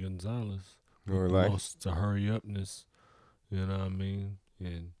Speedy Gonzalez with Or the like, most to hurry upness. You know what I mean?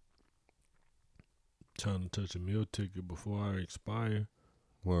 And trying to touch a meal ticket before I expire.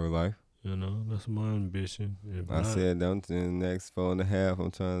 or life. You know, that's my ambition. If I not, said them in the next 4.5. I'm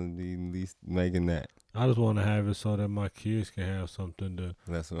trying to be at least making that. I just want to have it so that my kids can have something to,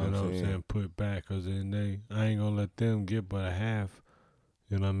 That's what you I'm know what I'm saying. saying, put back. Cause then I ain't gonna let them get but a half.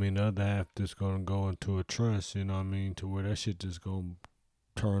 You know what I mean? The other half just gonna go into a trust. You know what I mean? To where that shit just gonna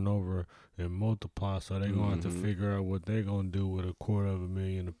turn over and multiply. So they gonna have to figure out what they gonna do with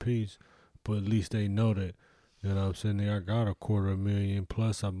 $250,000 apiece. But at least they know that. You know what I'm saying? I got $250,000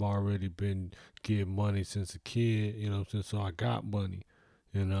 plus I've already been getting money since a kid. You know what I'm saying? So I got money.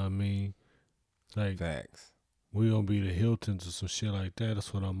 You know what I mean? Like Facts. we gonna be the Hiltons or some shit like that.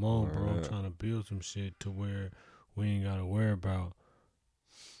 That's what I'm on, bro. I'm Word up. trying to build some shit to where we ain't gotta worry about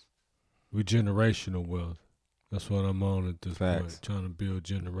we generational wealth. That's what I'm on at this Facts. point. Trying to build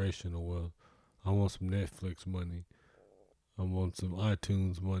generational wealth. I want some Netflix money. I want some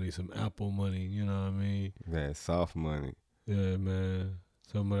iTunes money, some Apple money. You know what I mean? That soft money. Yeah, man.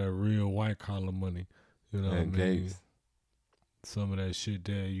 Some of that real white collar money. You know what I And mean? Gates. Some of that shit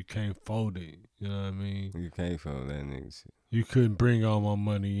there you can't fold it. You know what I mean? You can't fold that nigga shit. You couldn't bring all my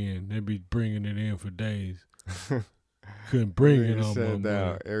money in. They be bringing it in for days. Couldn't bring in all my shut down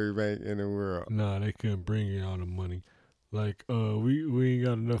money. every bank in the world. Nah, they couldn't bring in all the money. Like, we ain't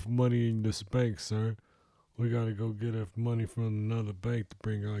got enough money in this bank, sir. We gotta go get money from another bank to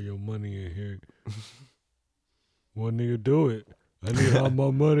bring all your money in here. One nigga do it. I need all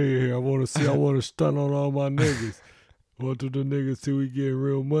my money in here. I wanna stunt on all my niggas. I want the niggas see we getting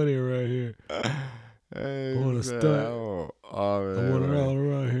real money right here. Hey, I wanna said, stunt. all I want it all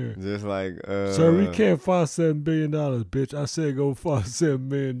around here. Just like Sir, we can't find $7 billion, bitch. I said go find $7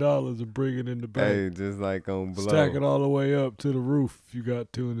 million and bring it in the bank. Hey, just like on Blow. Stack it all the way up to the roof if you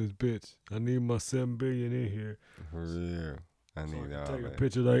got two in this bitch. I need my $7 billion in here. For real. I So need I all can take that. a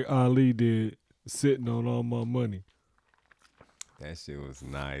picture like Ali did, sitting on all my money. That shit was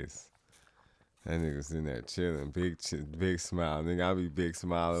nice. That nigga sitting there chilling, big smile. Nigga, I be big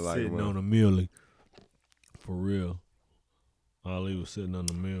smiling like Sitting on a mealie. For real. Ali was sitting on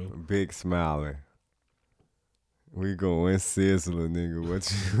the meal. big smiling. We going Sizzler, nigga.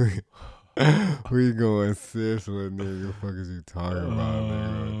 What you? We going Sizzler, nigga. What the fuck is you talking about,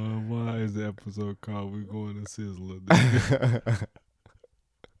 nigga? Why is the episode called We Going to Sizzler? Nigga?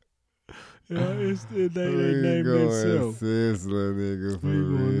 Yeah, they We named going themselves. Sizzler, nigga, for We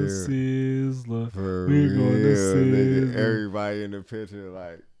going to real. Sizzler. For We going to real, nigga. Sizzler. Everybody in the picture,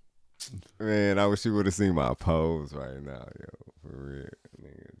 like, man, I wish you would have seen my pose right now, yo. For real,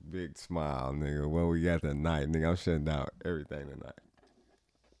 nigga. Big smile, nigga. What we got tonight, nigga. I'm shutting down everything tonight.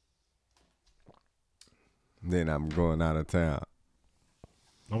 Then I'm going out of town.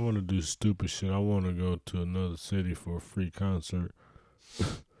 I want to do stupid shit. I want to go to another city for a free concert.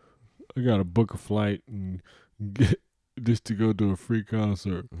 I got to book a flight and get just to go to a free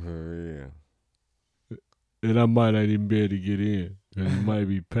concert. For real. And I might not even be able to get in because it might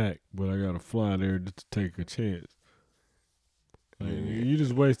be packed. But I got to fly there just to take a chance. Like, Yeah. you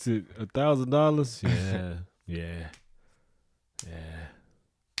just wasted $1,000. Yeah.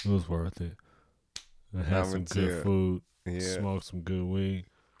 It was worth it. I had I'ma some good tell- food. Yeah. Smoked some good weed.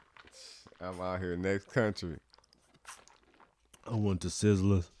 I'm out here next country. I went to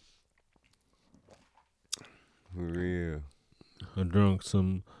Sizzler. For real. I drunk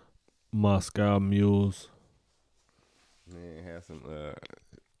some Moscow mules. Man, had some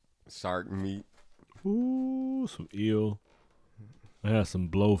shark meat. Ooh, some eel. I had some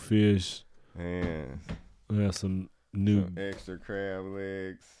blowfish. Man, I had some extra crab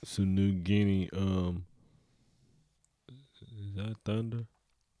legs. some New Guinea. Is that thunder?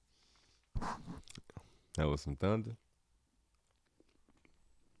 That was some thunder.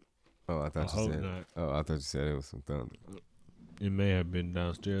 Oh, I thought I you hope said. not. Oh, I thought you said it was some thunder. It may have been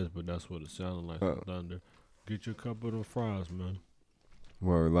downstairs, but that's what it sounded like. Oh. Some thunder. Get your couple of them fries, man.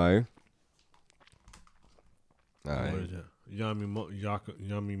 Word life. All What right. is that? Yami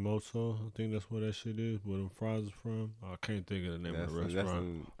Moto. I think that's where that shit is. Where them fries is from. I can't think of the name of the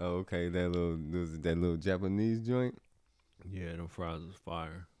restaurant. Okay. That little Japanese joint. Yeah, them fries is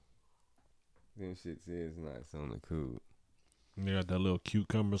fire. Them shits is nice on the cool. They got that little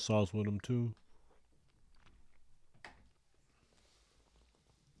cucumber sauce with them too.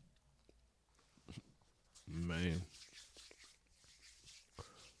 Man.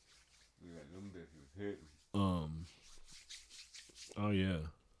 Yeah, them bitches hitting. Oh yeah.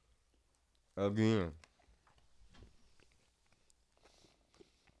 Again.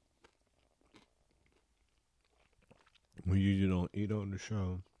 We usually don't eat on the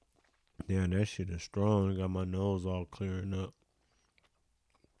show. Damn, that shit is strong. Got my nose all clearing up.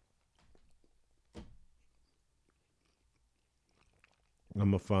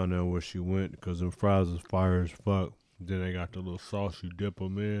 I'm gonna find out where she went because them fries is fire as fuck. Then they got the little sauce you dip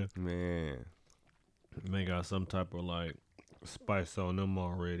them in. Man. And they got some type of like spice on them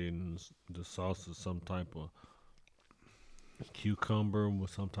already, and the sauce is some type of cucumber with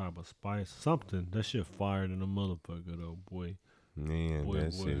some type of spice. Something. That shit fire than a motherfucker though, boy. Man, Boy.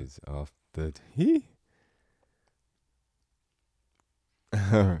 shit is off the tee.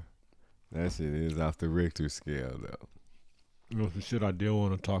 That shit is off the Richter scale though. You know some shit I did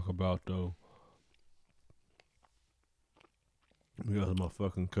want to talk about though. Because my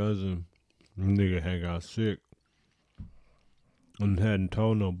fucking cousin, nigga had got sick and hadn't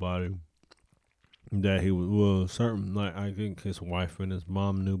told nobody that he was certain. Like I think his wife and his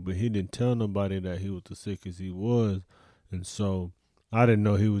mom knew, but he didn't tell nobody that he was as sick as he was, and so I didn't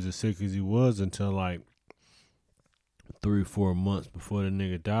know he was as sick as he was until like 3-4 months before the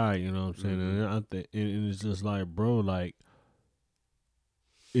nigga died. You know what I'm saying? Mm-hmm. And I think, and it's just like, bro, like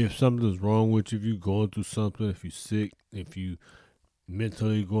if something's wrong with you, if you going through something, if you sick, if you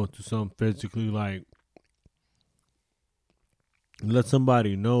mentally going through something physically, like let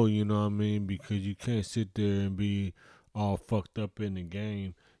somebody know, you know what I mean? Because you can't sit there and be all fucked up in the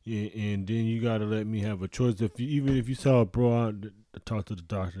game. Yeah, and then you gotta let me have a choice. Even if you saw, bro, I talk to the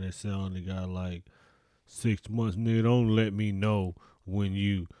doctor, they say I only got like 6 months. Nigga, don't let me know when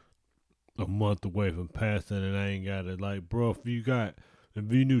you a month away from passing and I ain't got it. Like, bro, if you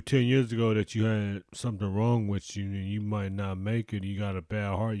knew 10 years ago that you had something wrong with you and you might not make it, you got a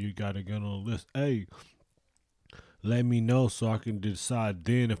bad heart, you got to get on the list. Hey, let me know so I can decide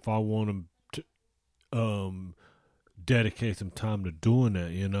then if I want to dedicate some time to doing that.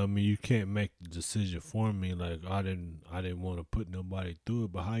 You know what I mean? You can't make the decision for me. Like, I didn't want to put nobody through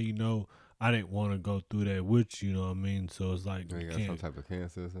it, but how you know I didn't want to go through that with you know what I mean? So it's like, He got some type of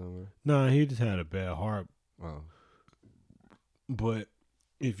cancer somewhere. Nah, he just had a bad heart. Oh. But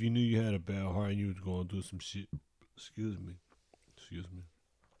if you knew you had a bad heart and you was going through some shit, excuse me,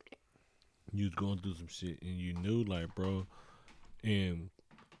 you was going through some shit and you knew, like, bro, and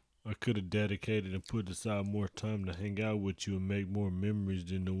I could have dedicated and put aside more time to hang out with you and make more memories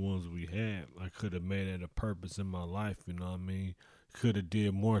than the ones we had. I could have made it a purpose in my life, you know what I mean? Could have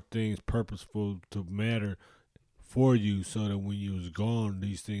did more things purposeful to matter for you, so that when you was gone,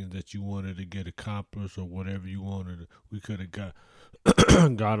 these things that you wanted to get accomplished or whatever you wanted, we could have got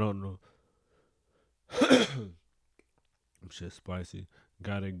got on the shit spicy.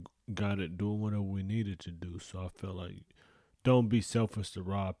 Got it doing whatever we needed to do. So I felt like don't be selfish to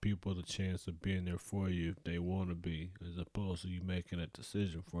rob people the chance of being there for you if they want to be, as opposed to you making a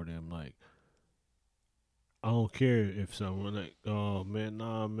decision for them. Like, I don't care if someone like, oh man,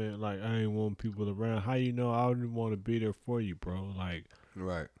 nah, man, like I ain't want people around. How you know I didn't want to be there for you, bro? Like,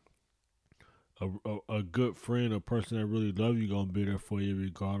 Right. a good friend, a person that really love you, gonna be there for you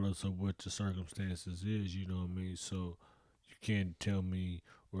regardless of what the circumstances is. You know what I mean? So you can't tell me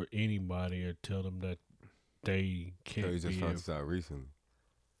or anybody or tell them that they So can't you just be found there. this out recently.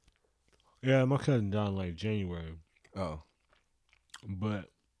 Yeah, my cousin died in like January, Oh.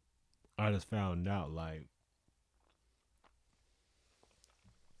 but I just found out like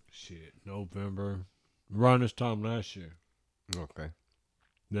shit November, around this time last year, Okay.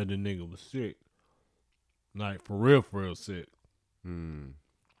 that the nigga was sick, like for real sick. Hmm.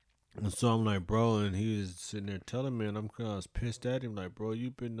 And so I'm like, bro, and he was sitting there telling me, and I'm kind of pissed at him, like, bro,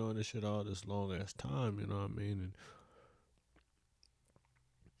 you've been doing this shit all this long ass time, you know what I mean? And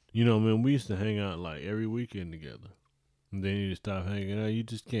you know, man, we used to hang out like every weekend together. And then you just stop hanging out. You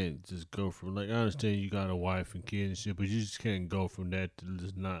just can't just go from like I understand you got a wife and kids and shit, but you just can't go from that to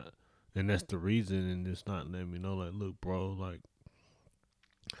just not. And that's the reason, and just not letting me know, like, look, bro, like,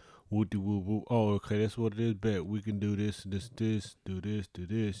 whoop woo woo. Oh, okay, that's what it is. Bet we can do this, do this.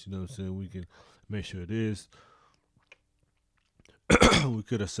 You know what I'm saying? We can make sure this. We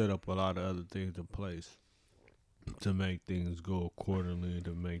could have set up a lot of other things in place to make things go accordingly,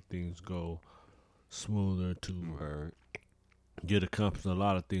 to make things go smoother, to Word. get accomplished a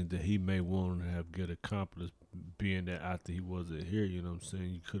lot of things that he may want to have get accomplished. Being that after he wasn't here, you know what I'm saying,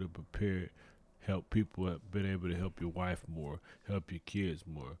 you could have prepared, help people, been able to help your wife more, help your kids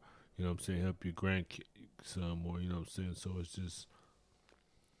more, you know what I'm saying, help your grandson more, you know what I'm saying. So it's just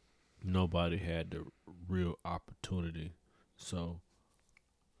nobody had the real opportunity. So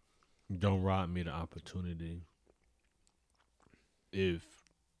don't rob me the opportunity if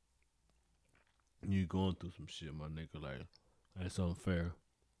you going through some shit, my nigga. Like, that's unfair.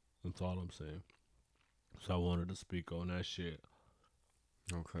 That's all I'm saying. So I wanted to speak on that shit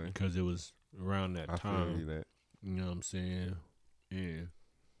Okay. because it was around that I feel you time. that. You know what I'm saying? Yeah,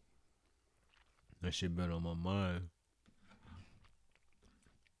 that shit been on my mind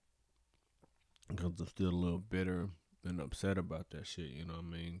because I'm still a little bitter and upset about that shit. You know what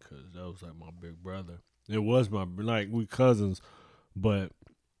I mean? Because that was like my big brother. It was my like we cousins, but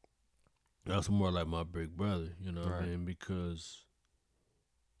that's more like my big brother. You know what I Right. mean? Because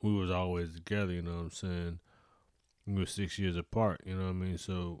we was always together. You know what I'm saying? We were 6 years apart. You know what I mean?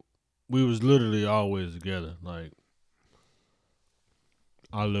 So we was literally always together. Like,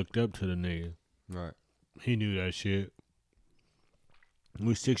 I looked up to the nigga. Right. He knew that shit. We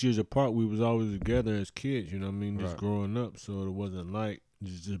were 6 years apart. We was always together as kids. You know what I mean? Just Right. growing up. So it wasn't like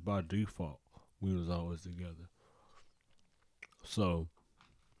just by default. We was always together. So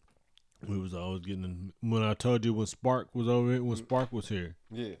we was always getting. When I told you when Spark was over here, when Spark was here,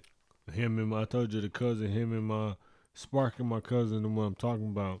 Yeah. I told you the cousin, him and my Spark and my cousin, the one I'm talking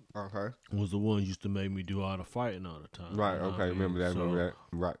about, Okay. was the one used to make me do all the fighting all the time. Right. You know Okay. what I mean? Remember that. So Remember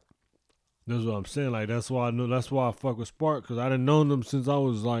that. Right. that's what I'm saying. Like, that's why I know. That's why I fuck with Spark, because I done known them since I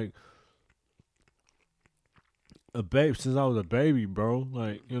was like a babe. Since I was a baby, bro.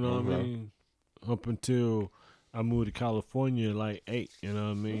 Like, you know what I Okay. mean. Up until I moved to California, at like 8. You know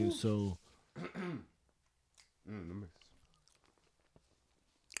what I mean. So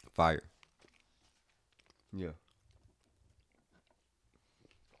Fire. Yeah.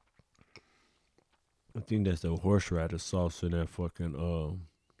 I think that's the horseradish sauce in that fucking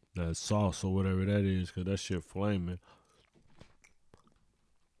that sauce or whatever that is, because that shit flaming.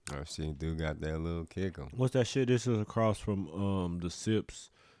 Oh, she do got that little kick on. What's that shit? This is across from the Sips.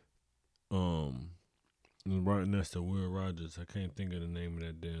 Right next to Will Rogers. I can't think of the name of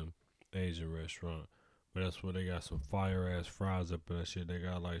that damn Asian restaurant. But that's where they got some fire ass fries up in that shit. They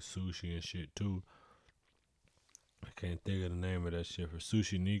got like sushi and shit too. I can't think of the name of that shit. For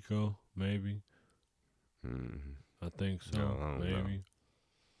Sushi Nico, maybe. Mm-hmm. I think so. No, I don't know. Maybe.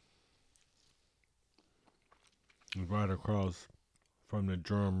 It's right across from the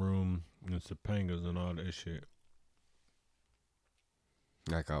drum room and Topanga's and all that shit.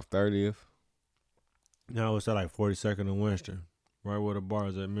 Like off 30th. Now it's at like 42nd and Western. Right where the bar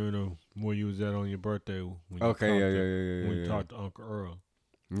is at. Remember where you was at on your birthday? When you Okay. Yeah. talked Yeah. to- Yeah. When Yeah. you talked to Uncle Earl.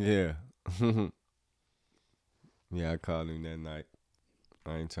 Yeah. Yeah. I called him that night.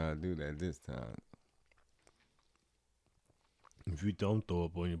 I ain't trying to do that this time. If you don't throw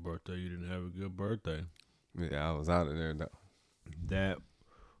up on your birthday, you didn't have a good birthday. Yeah, I was out of there though. That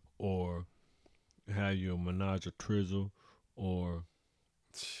or have your menage a trizzle or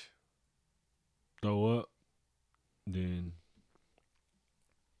throw up, then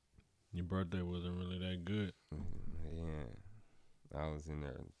your birthday wasn't really that good. Yeah, I was in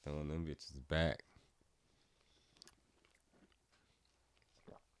there throwing them bitches back.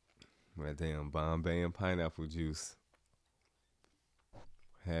 That damn Bombay and pineapple juice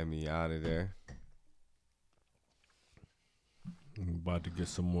had me out of there. I'm about to get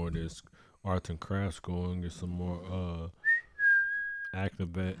some more of this arts and crafts going, get some more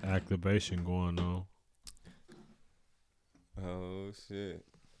activation going on. Oh shit.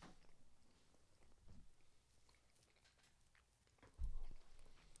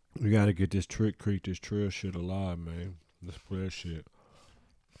 We gotta get this this trail shit alive, man. Let's play that shit.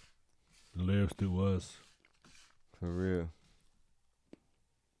 It lives through us. For real.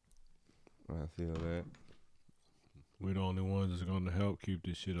 I feel that. We're the only ones that's gonna help keep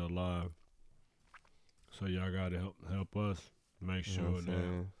this shit alive. So y'all gotta help us make You know what sure I'm that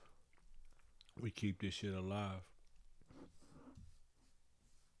saying? we keep this shit alive.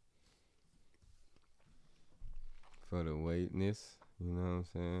 For the weightness. You know what I'm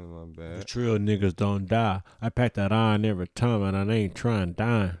saying? My The bad. trail niggas don't die. I pack that iron every time and I ain't trying to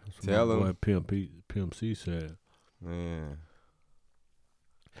die. That's what Tell my boy 'em. Pimp C said. Man.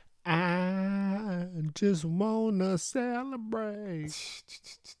 I just wanna celebrate.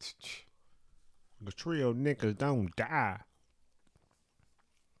 The trio niggas don't die.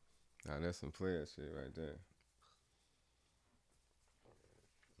 Nah, that's some player shit right there.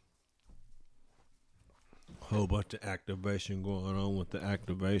 Whole bunch of activation going on with the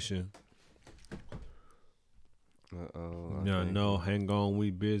activation. Yeah, no, hang on, we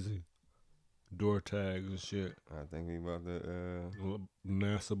busy. Door tags and shit. I think we about to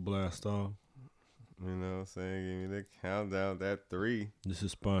NASA blast off. you know what I'm saying, give me the countdown, that 3. This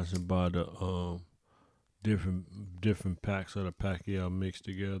is sponsored by the different packs of the Pacquiao mixed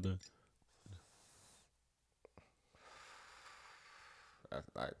together. That's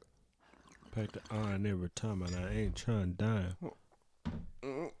like Pack the iron every time and I ain't trying to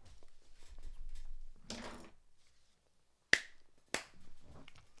die.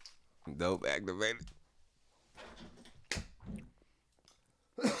 dope activated.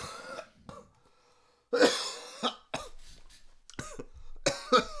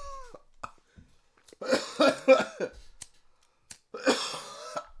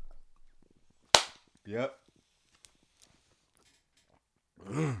 Yep.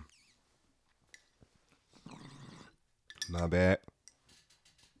 My bad.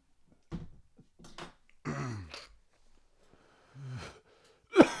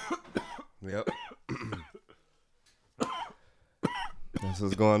 Yep. That's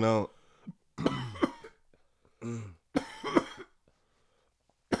what's going on.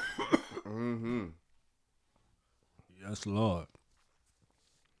 Mm-hmm. Yes, Lord.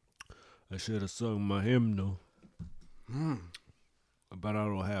 I should have sung my hymnal, but I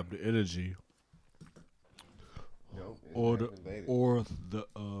don't have the energy Nope, it's or the activated. or the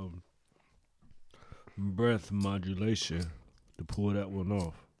breath modulation to pull that one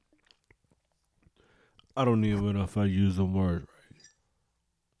off. I don't even know if I use them words right,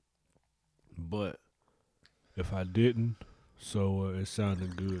 but if I didn't, so it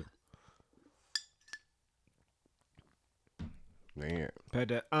sounded good. Man, Pat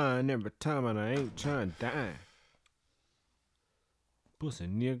that iron every time and I ain't trying to die. Pussy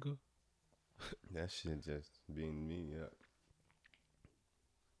nigga. that shit just beating me up.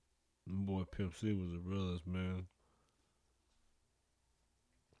 My boy Pimp C was the realest, man.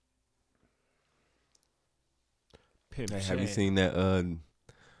 Pimp Hey, C. have you seen that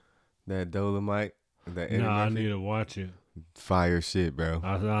Dolomite? That Eddie Nah, I Murphy? need to watch it. Fire shit, bro.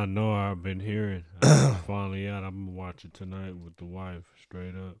 I know I've been hearing. I finally out. I'm gonna watch it tonight with the wife.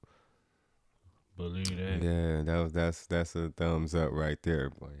 Straight up. Believe that. Yeah, that's a thumbs up right there,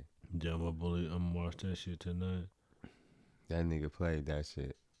 boy. Yeah, I'm gonna watch that shit tonight. That nigga played that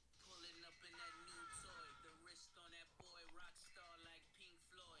shit. Pulling up in that new toy, the wrist on that boy, rock star like Pink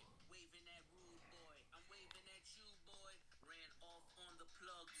Floyd, waving at rude boy, I'm waving at you boy, ran off on the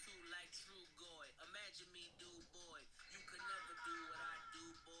plug too like true goy, imagine me do boy, you could never do what I do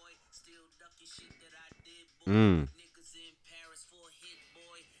boy, still ducking shit that I did boy, niggas in Paris for a hit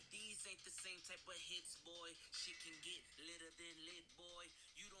boy, these ain't the same type of hits boy, shit can get litter than lit boy,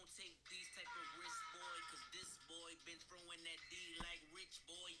 you don't take these type of risks boy, cause this boy been throwing that D like rich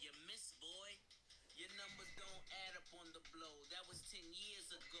boy, you miss boy. Your numbers don't add up on the blow. That was 10 years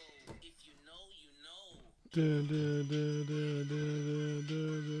ago. If you know, you know. Dun, dun, dun, dun, dun,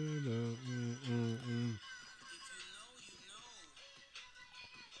 dun, dun, dun,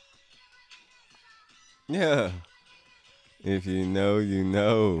 Yeah. If you know, you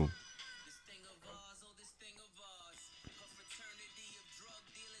know. This thing of ours, oh, this thing of ours. A fraternity of drug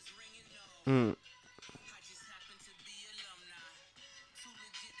dealers ringing off. Mm. I just happen to be alumni. Too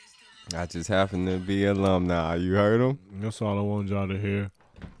legit, they still I looking just for happen to be alumni. You heard him? That's all I want y'all to hear.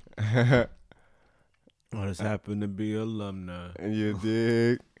 I just happen to be alumni. You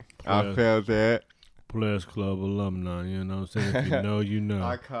dig? I Players, felt that. Players Club alumni, you know what I'm saying? If you know, you know.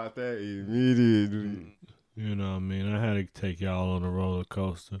 I caught that immediately. You know what I mean? I had to take y'all on a roller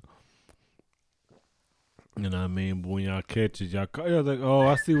coaster. You know what I mean? But when y'all catch it, y'all like, oh,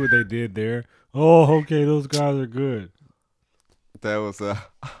 I see what they did there. Oh, okay, those guys are good. That was a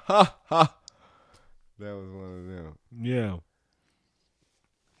ha ha. That was one of them. Yeah.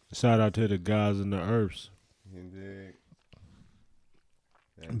 Shout out to the guys in the earths. You dig?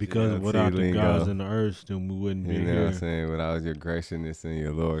 That Because GLT without the lingo, guys in the earths, then we wouldn't be you know what I'm here. saying? Without your graciousness and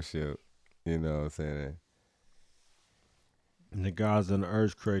your lordship, you know what I'm saying? And the guys in the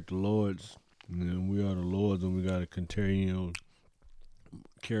earths create the lords. And we are the lords, and we got to continue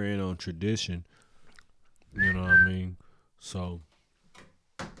carrying on tradition. You know what I mean? So,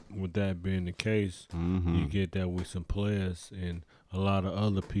 with that being the case, you get that with some players and a lot of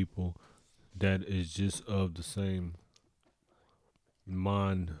other people that is just of the same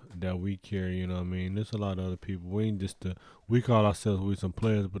mind that we carry. You know what I mean? There's a lot of other people. We ain't just we call ourselves we some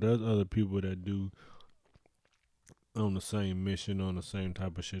players, but there's other people that do on the same mission, on the same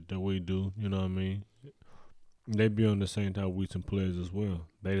type of shit that we do. You know what I mean? They be on the same type of we some players as well.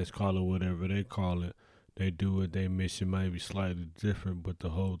 They just call it whatever they call it. They do it. Their mission might be slightly different, but the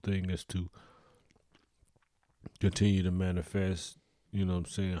whole thing is to continue to manifest. You know what I'm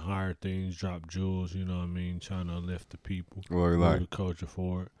saying? Higher things, drop jewels. You know what I mean? Trying to lift the people, Or move like, the culture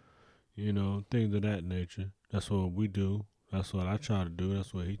forward. You know, things of that nature. That's what we do. That's what I try to do.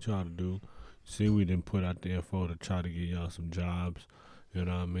 That's what he tried to do. See, we didn't put out the info to try to get y'all some jobs. You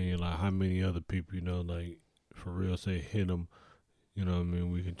know what I mean? Like, how many other people, you know, like, for real, say, hit them. You know what I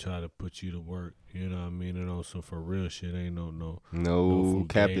mean? We can try to put you to work. You know what I mean? And also for real shit, ain't no no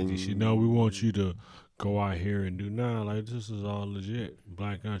capping. shit. No, we want you to go out here and do like this is all legit.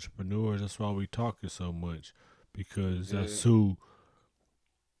 Black entrepreneurs. That's why we talking so much, because that's who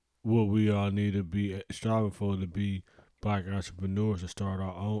what we all need to be striving for, to be black entrepreneurs, to start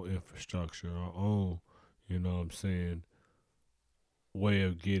our own infrastructure, our own. You know what I'm saying? Way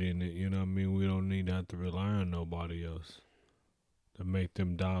of getting it. You know what I mean? We don't need to have to rely on nobody else to make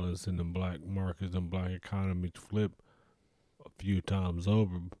them dollars in the black markets and black economy flip a few times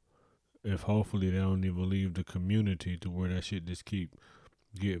over. If hopefully they don't even leave the community, to where that shit just keep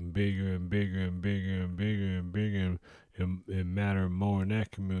getting bigger and bigger and bigger and bigger and bigger, and matter more in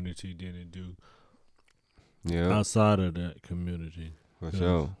that community than it do outside of that community. For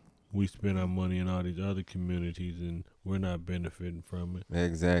sure. We spend our money in all these other communities and we're not benefiting from it.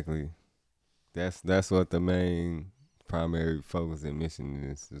 Exactly. That's what the main primary focus and mission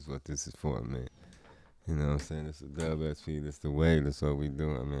is what this is for, man. You know what I'm saying? It's the WSP, it's the way, that's what we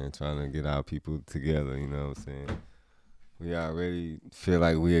doing, man. Trying to get our people together, you know what I'm saying? We already feel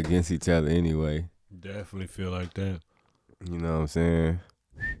like we against each other anyway. Definitely feel like that. You know what I'm saying?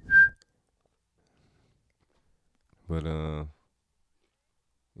 But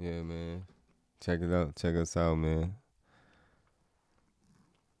yeah, man. Check it out. Check us out, man.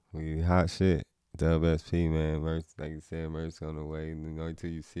 We hot shit. WSP, man. Merch, like you said, merch on the way. You know, until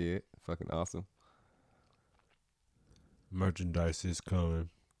you see it. Fucking awesome. Merchandise is coming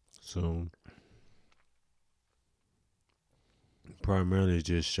soon. Primarily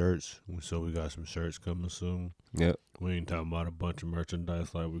just shirts. So we got some shirts coming soon. Yep. We ain't talking about a bunch of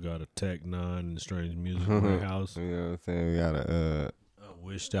merchandise like we got a Tech 9 and Strange Music Warehouse. You know what I'm saying? We got a I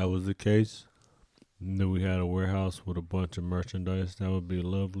wish that was the case. And then we had a warehouse with a bunch of merchandise. That would be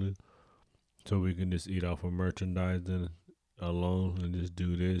lovely. So we can just eat off of merchandise then alone and just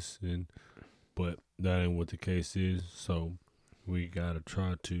do this. But that ain't what the case is. So we gotta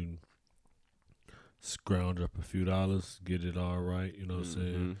try to scrounge up a few dollars, get it all right, you know what I'm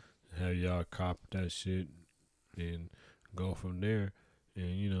saying? Have y'all copy that shit and go from there,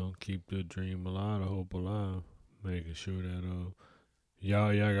 and you know, keep the dream alive, the hope alive, making sure that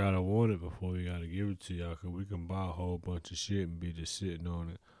y'all gotta want it before we gotta give it to y'all, cause we can buy a whole bunch of shit and be just sitting on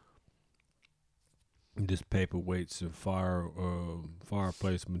it. Just paperweights and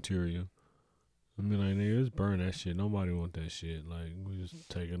fireplace material. I mean, like, nigga, just burn that shit. Nobody want that shit. Like, we just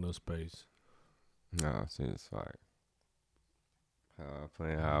taking up space. Nah, shit is fire. How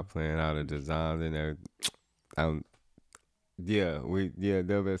I plan out the designs and everything. WSP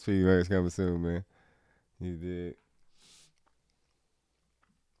merch coming soon, man. You did.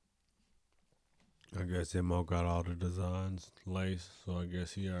 I guess Mo got all the designs laced, so I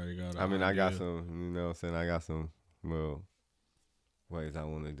guess he already got. I mean, I got some. You know what I'm saying? I got some. Well, ways I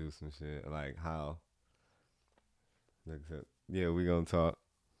want to do some shit like how. Yeah, we gonna talk.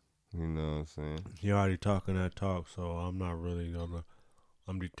 You know what I'm saying? He already talking that talk, so I'm not really gonna.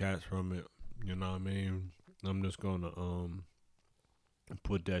 I'm detached from it. You know what I mean? I'm just gonna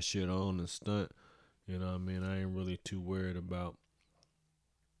put that shit on and stunt. You know what I mean? I ain't really too worried about.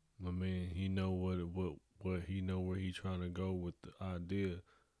 I mean, he know what he know where he trying to go with the idea.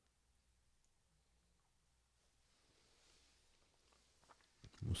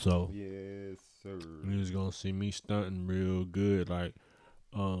 So yes, sir. you just gonna see me stunting real good, like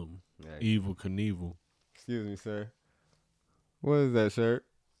Hey. Evil Knievel. Excuse me, sir. What is that shirt?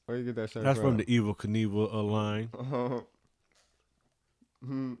 Where you get that shirt That's from? from the Evil Knievel line.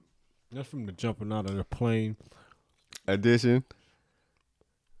 Hmm. That's from the jumping out of the plane. Edition.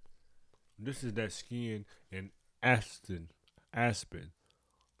 This is that skin in Aspen.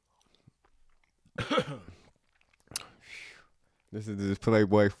 This is this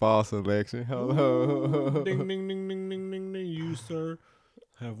Playboy Fall selection. Hello. Ding ding ding ding ding ding ding. You, sir,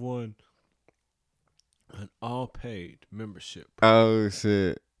 have won an all-paid membership Oh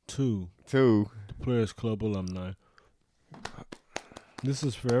shit. to Two. the Players Club alumni. This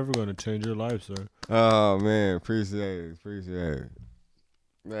is forever going to change your life, sir. Oh man, appreciate it.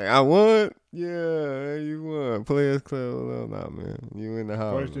 Man, I won. Yeah, you won. Players Club alumni, man. You in the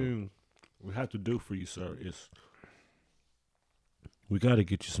house. First thing we have to do for you, sir, is we got to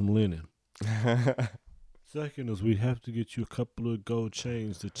get you some linen. Second is we have to get you a couple of gold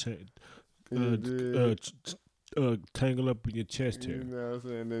chains to tangle up in your chest You hair. know what I'm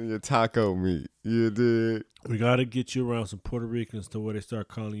saying? Then your taco meat. You did. We got to get you around some Puerto Ricans to where they start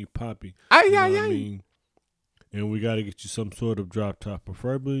calling you Poppy. Ay, You know ay, what I ay. mean? And we got to get you some sort of drop top.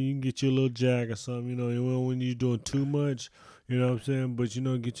 Preferably you can get you a little jag or something, you know, when you're doing too much, you know what I'm saying? But, you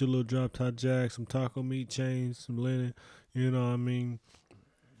know, get you a little drop top jag, some taco meat chains, some linen, you know what I mean?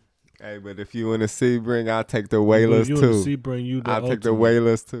 Hey, but if you in the Sebring, I'll take the Whalers you in the too. Sebring, you the I'll ultimate. take the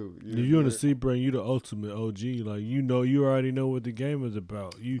Whalers too. If you in the Sebring, you the ultimate OG. Like, you know, you already know what the game is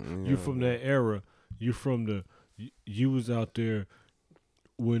about. You from that era. You from the, you was out there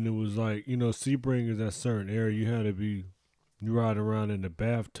when it was like, you know, Sebring is that certain era. You had to be, you ride around in the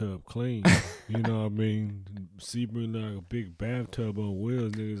bathtub clean. You know what I mean? Sebring like a big bathtub on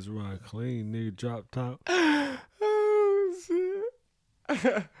wheels. Niggas ride clean. Nigga drop top. Oh shit.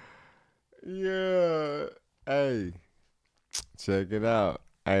 Yeah. Hey, check it out.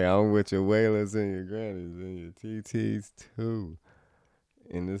 Hey, I'm with your Whalers and your Grannies and your TTs too.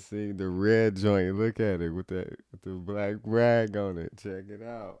 And the red joint. Look at it with the black rag on it. Check it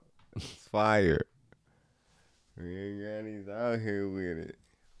out. It's fire. We ain't Grannies out here with it.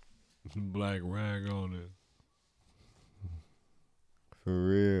 Black rag on it. For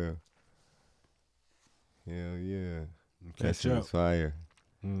real. Hell yeah. That Catch shit up. is fire.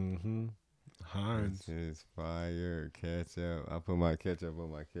 Mm-hmm. Heinz. That shit is fire. Ketchup. I put my ketchup on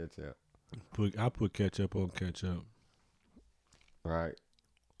my ketchup. I put ketchup on ketchup. Right.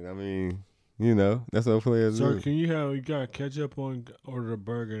 I mean, you know, that's what players Sir, do. can you got ketchup on, order a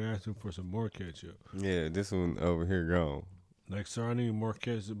burger and ask him for some more ketchup? Yeah, this one over here gone. Like, sir, I need more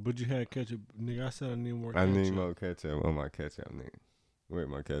ketchup. But you had ketchup. Nigga, I said I need more I ketchup. need more ketchup on my ketchup, nigga. Where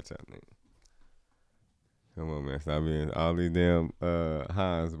my ketchup, nigga? Come on, man. Stop being all these damn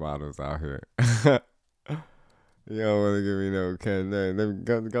Heinz bottles out here. You don't want to give me no ketchup.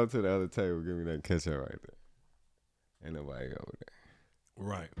 Let me go to the other table. Give me that ketchup right there. Ain't nobody over there.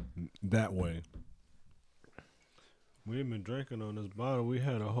 Right. That way. We ain't been drinking on this bottle. We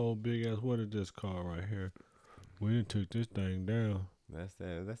had a whole big ass, what is this called right here? We done took this thing down. That's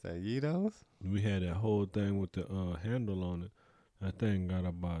that Yitos? We had that whole thing with the handle on it. That thing got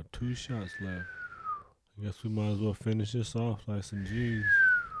about 2 shots left. I guess we might as well finish this off like some G's.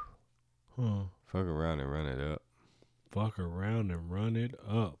 Huh. Fuck around and run it up. Fuck around and run it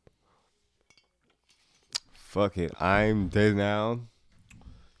up. Fuck it. I'm down.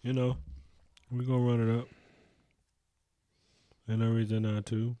 You know, we gonna run it up. Ain't no reason not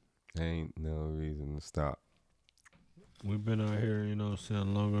to. Ain't no reason to stop. We've been out here, you know,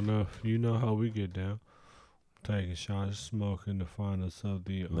 saying long enough. You know how we get down. Taking shots, smoking the finest of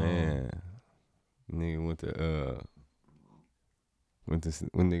the Man. Nigga went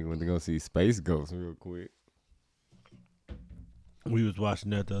to go see Space Ghost real quick. We was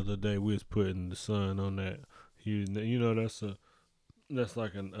watching that the other day. We was putting the sun on that. You know, that's That's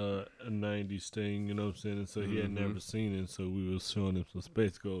like a 90s thing, you know what I'm saying? And so he had never seen it, so we was showing him some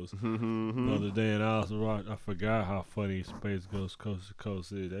Space Ghost. The other day, and I forgot how funny Space Ghost Coast to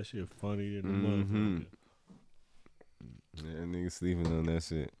Coast is. That shit funny in the motherfucker. Yeah, niggas sleeping on that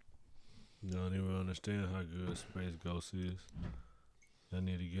shit. Y'all don't even understand how good Space Ghost is. I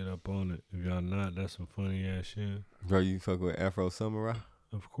need to get up on it. If y'all not, that's some funny ass shit. Bro, you fuck with Afro Samurai?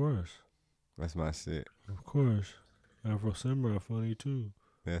 Of course. That's my shit. Of course. Afro Samurai funny too.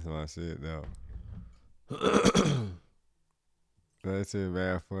 That's my shit, though. That shit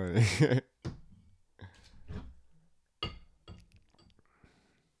bad funny.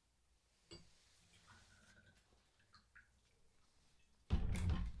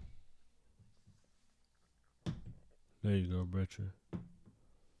 There you go, Brethren.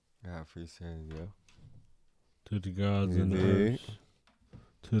 I appreciate it, yo. To the gods You and the dig? earths.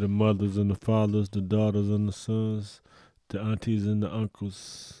 To the mothers and the fathers, the daughters and the sons, the aunties and the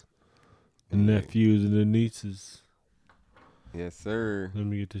uncles, the Yeah. nephews and the nieces. Yes, sir. Let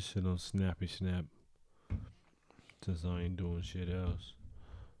me get this shit on Snappy Snap. Since I ain't doing shit else.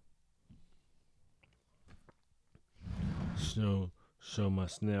 Show my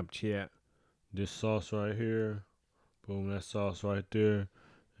Snapchat. This sauce right here. Boom, that sauce right there.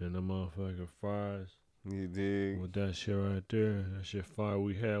 And the motherfucking fries. You dig? With that shit right there. That shit fire.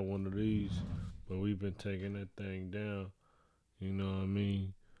 We had one of these. But we've been taking that thing down. You know what I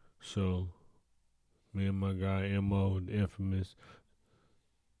mean? So, me and my guy M.O., the infamous.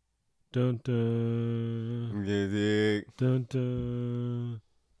 Dun dun. You dig? Dun dun.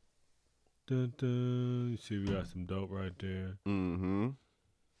 Dun dun. You see, we got some dope right there. Mm-hmm.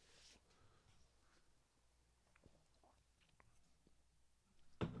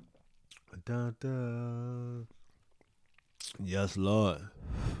 Dun dun. Yes, Lord.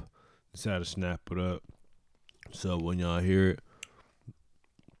 Just had to snap it up. So when y'all hear it,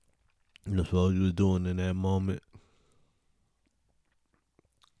 that's what you was doing in that moment.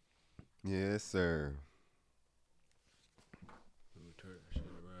 Yes, sir. Let me turn that shit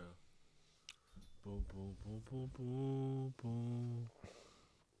around. Boom, boom, boom, boom, boom,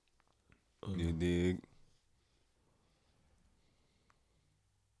 boom. You dig?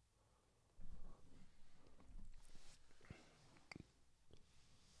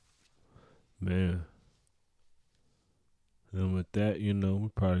 Man. And with that, you know, we're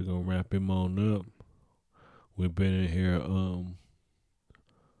probably gonna wrap him on up. We've been in here a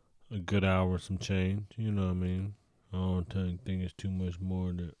good hour, some change. You know what I mean? I don't think it's too much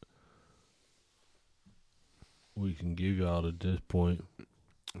more that we can give y'all at this point.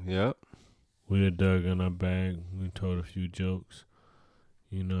 Yep. We done dug in our bag. We told a few jokes.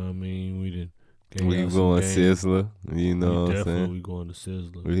 You know what I mean? We did. We going Sizzler. You know what I'm saying? We going to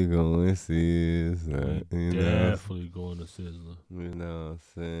Sizzler. We going Sizzler. You know? Definitely going to Sizzler. You know what I'm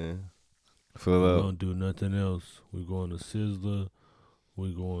saying? We Full up. don't do nothing else. We going to Sizzler.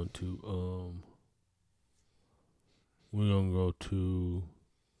 We going to we're gonna go to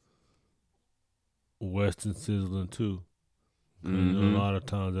Western Sizzling too. Mm-hmm. A lot of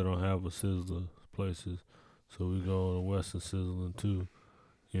times they don't have a Sizzler places, so we go to Western Sizzling too.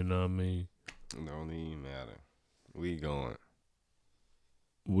 You know what I mean? Don't even matter. We going.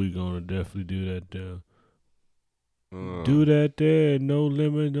 We gonna definitely do that there. Do that there. No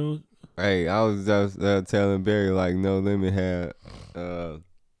limit. No. Hey, I was just telling Barry like No Limit had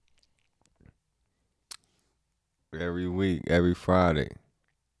every week, every Friday,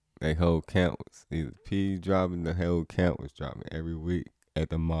 they whole count was either P dropping, the whole count was dropping every week at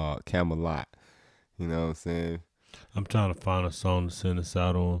the mall, Camelot. You know what I'm saying? I'm trying to find a song to send us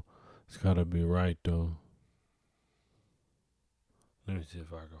out on. It's gotta be right though. Let me see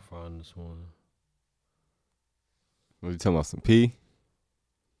if I can find this one. What you talking about, some P?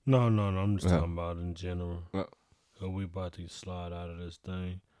 No. I'm just talking about in general. Oh. So we about to slide out of this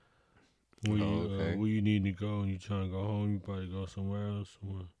thing. Where okay. where you need to go and you trying to go home, you probably go somewhere else.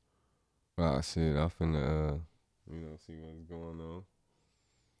 Oh shit, I'm finna see what's going on.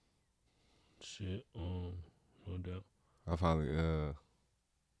 Shit, no doubt. I probably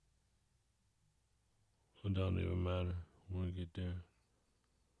It don't even matter when we get there.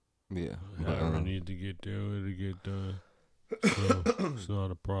 yeah. However need to get there, it'll get done. So it's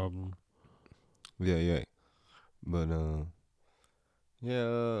not a problem. Yeah. But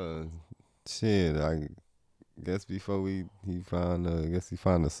shit, I guess before he found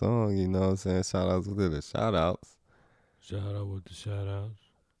the song, you know what I'm saying? Shout outs to the shout outs. Shout out with the shout outs.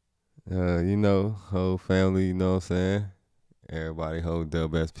 Whole family, you know what I'm saying? Everybody, whole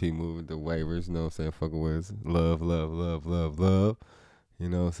WSP moving the waivers, you know what I'm saying? Fucking with us. Love. You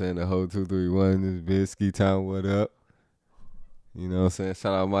know what I'm saying? The whole 231 this bitch, Ski Town, what up? You know what I'm saying?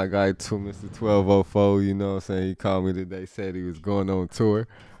 Shout out my guy to Mr. 1204. You know what I'm saying? He called me today, said he was going on tour.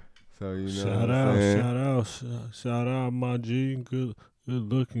 So you know what I'm saying? Shout out, my G. Good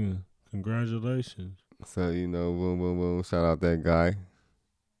looking. Congratulations. So you know, boom, boom, boom. Shout out that guy.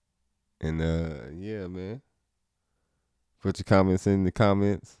 And yeah, man. Put your comments in the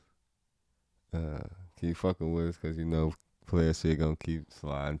comments. Keep fucking with us, cause you know player shit gonna keep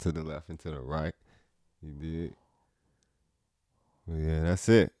sliding to the left and to the right. You did. But yeah, that's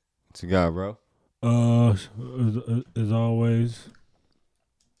it. What you got, bro? As always,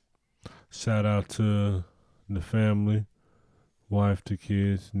 shout out to the family, wife, the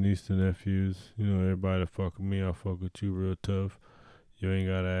kids, niece, the nephews. You know, everybody that fuck with me, I fuck with you real tough. You ain't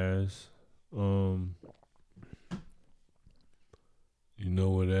got to ask. You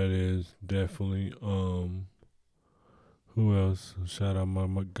know what that is, definitely. Who else? Shout out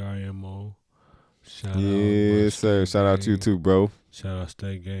my guy Mo. Shout out Yes, sir. Shout out you too, bro. Shout out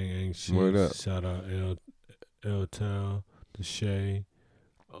State Gang, Ain't Word up. Shout out L Town, the Shay.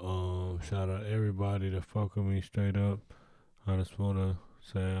 Shout out everybody that fuck with me straight up. I just wanna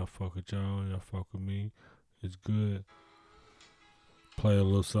say I fuck with y'all, y'all fuck with me. It's good. Play a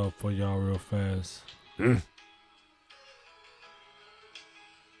little something for y'all real fast.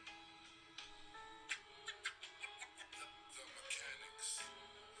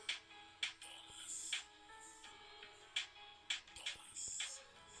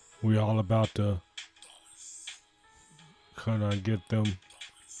 We all about to kind of get them.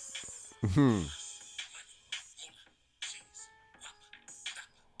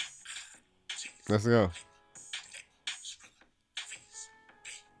 Let's go.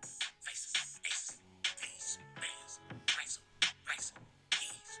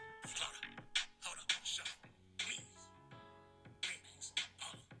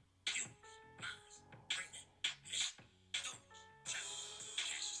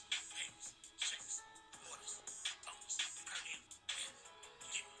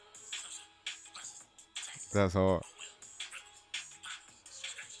 That's hard.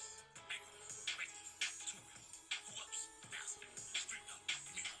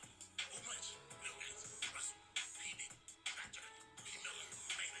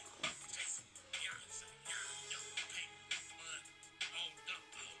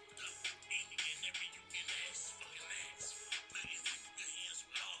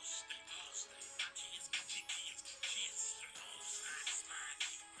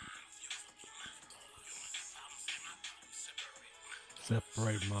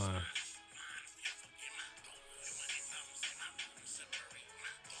 Separate mine.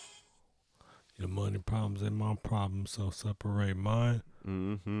 Your money problems ain't my problem, so separate mine.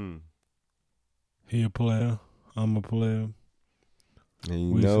 Mm-hmm. He a player, I'm a player.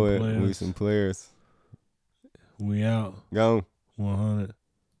 And you know it. We some players. We out. Go. 100.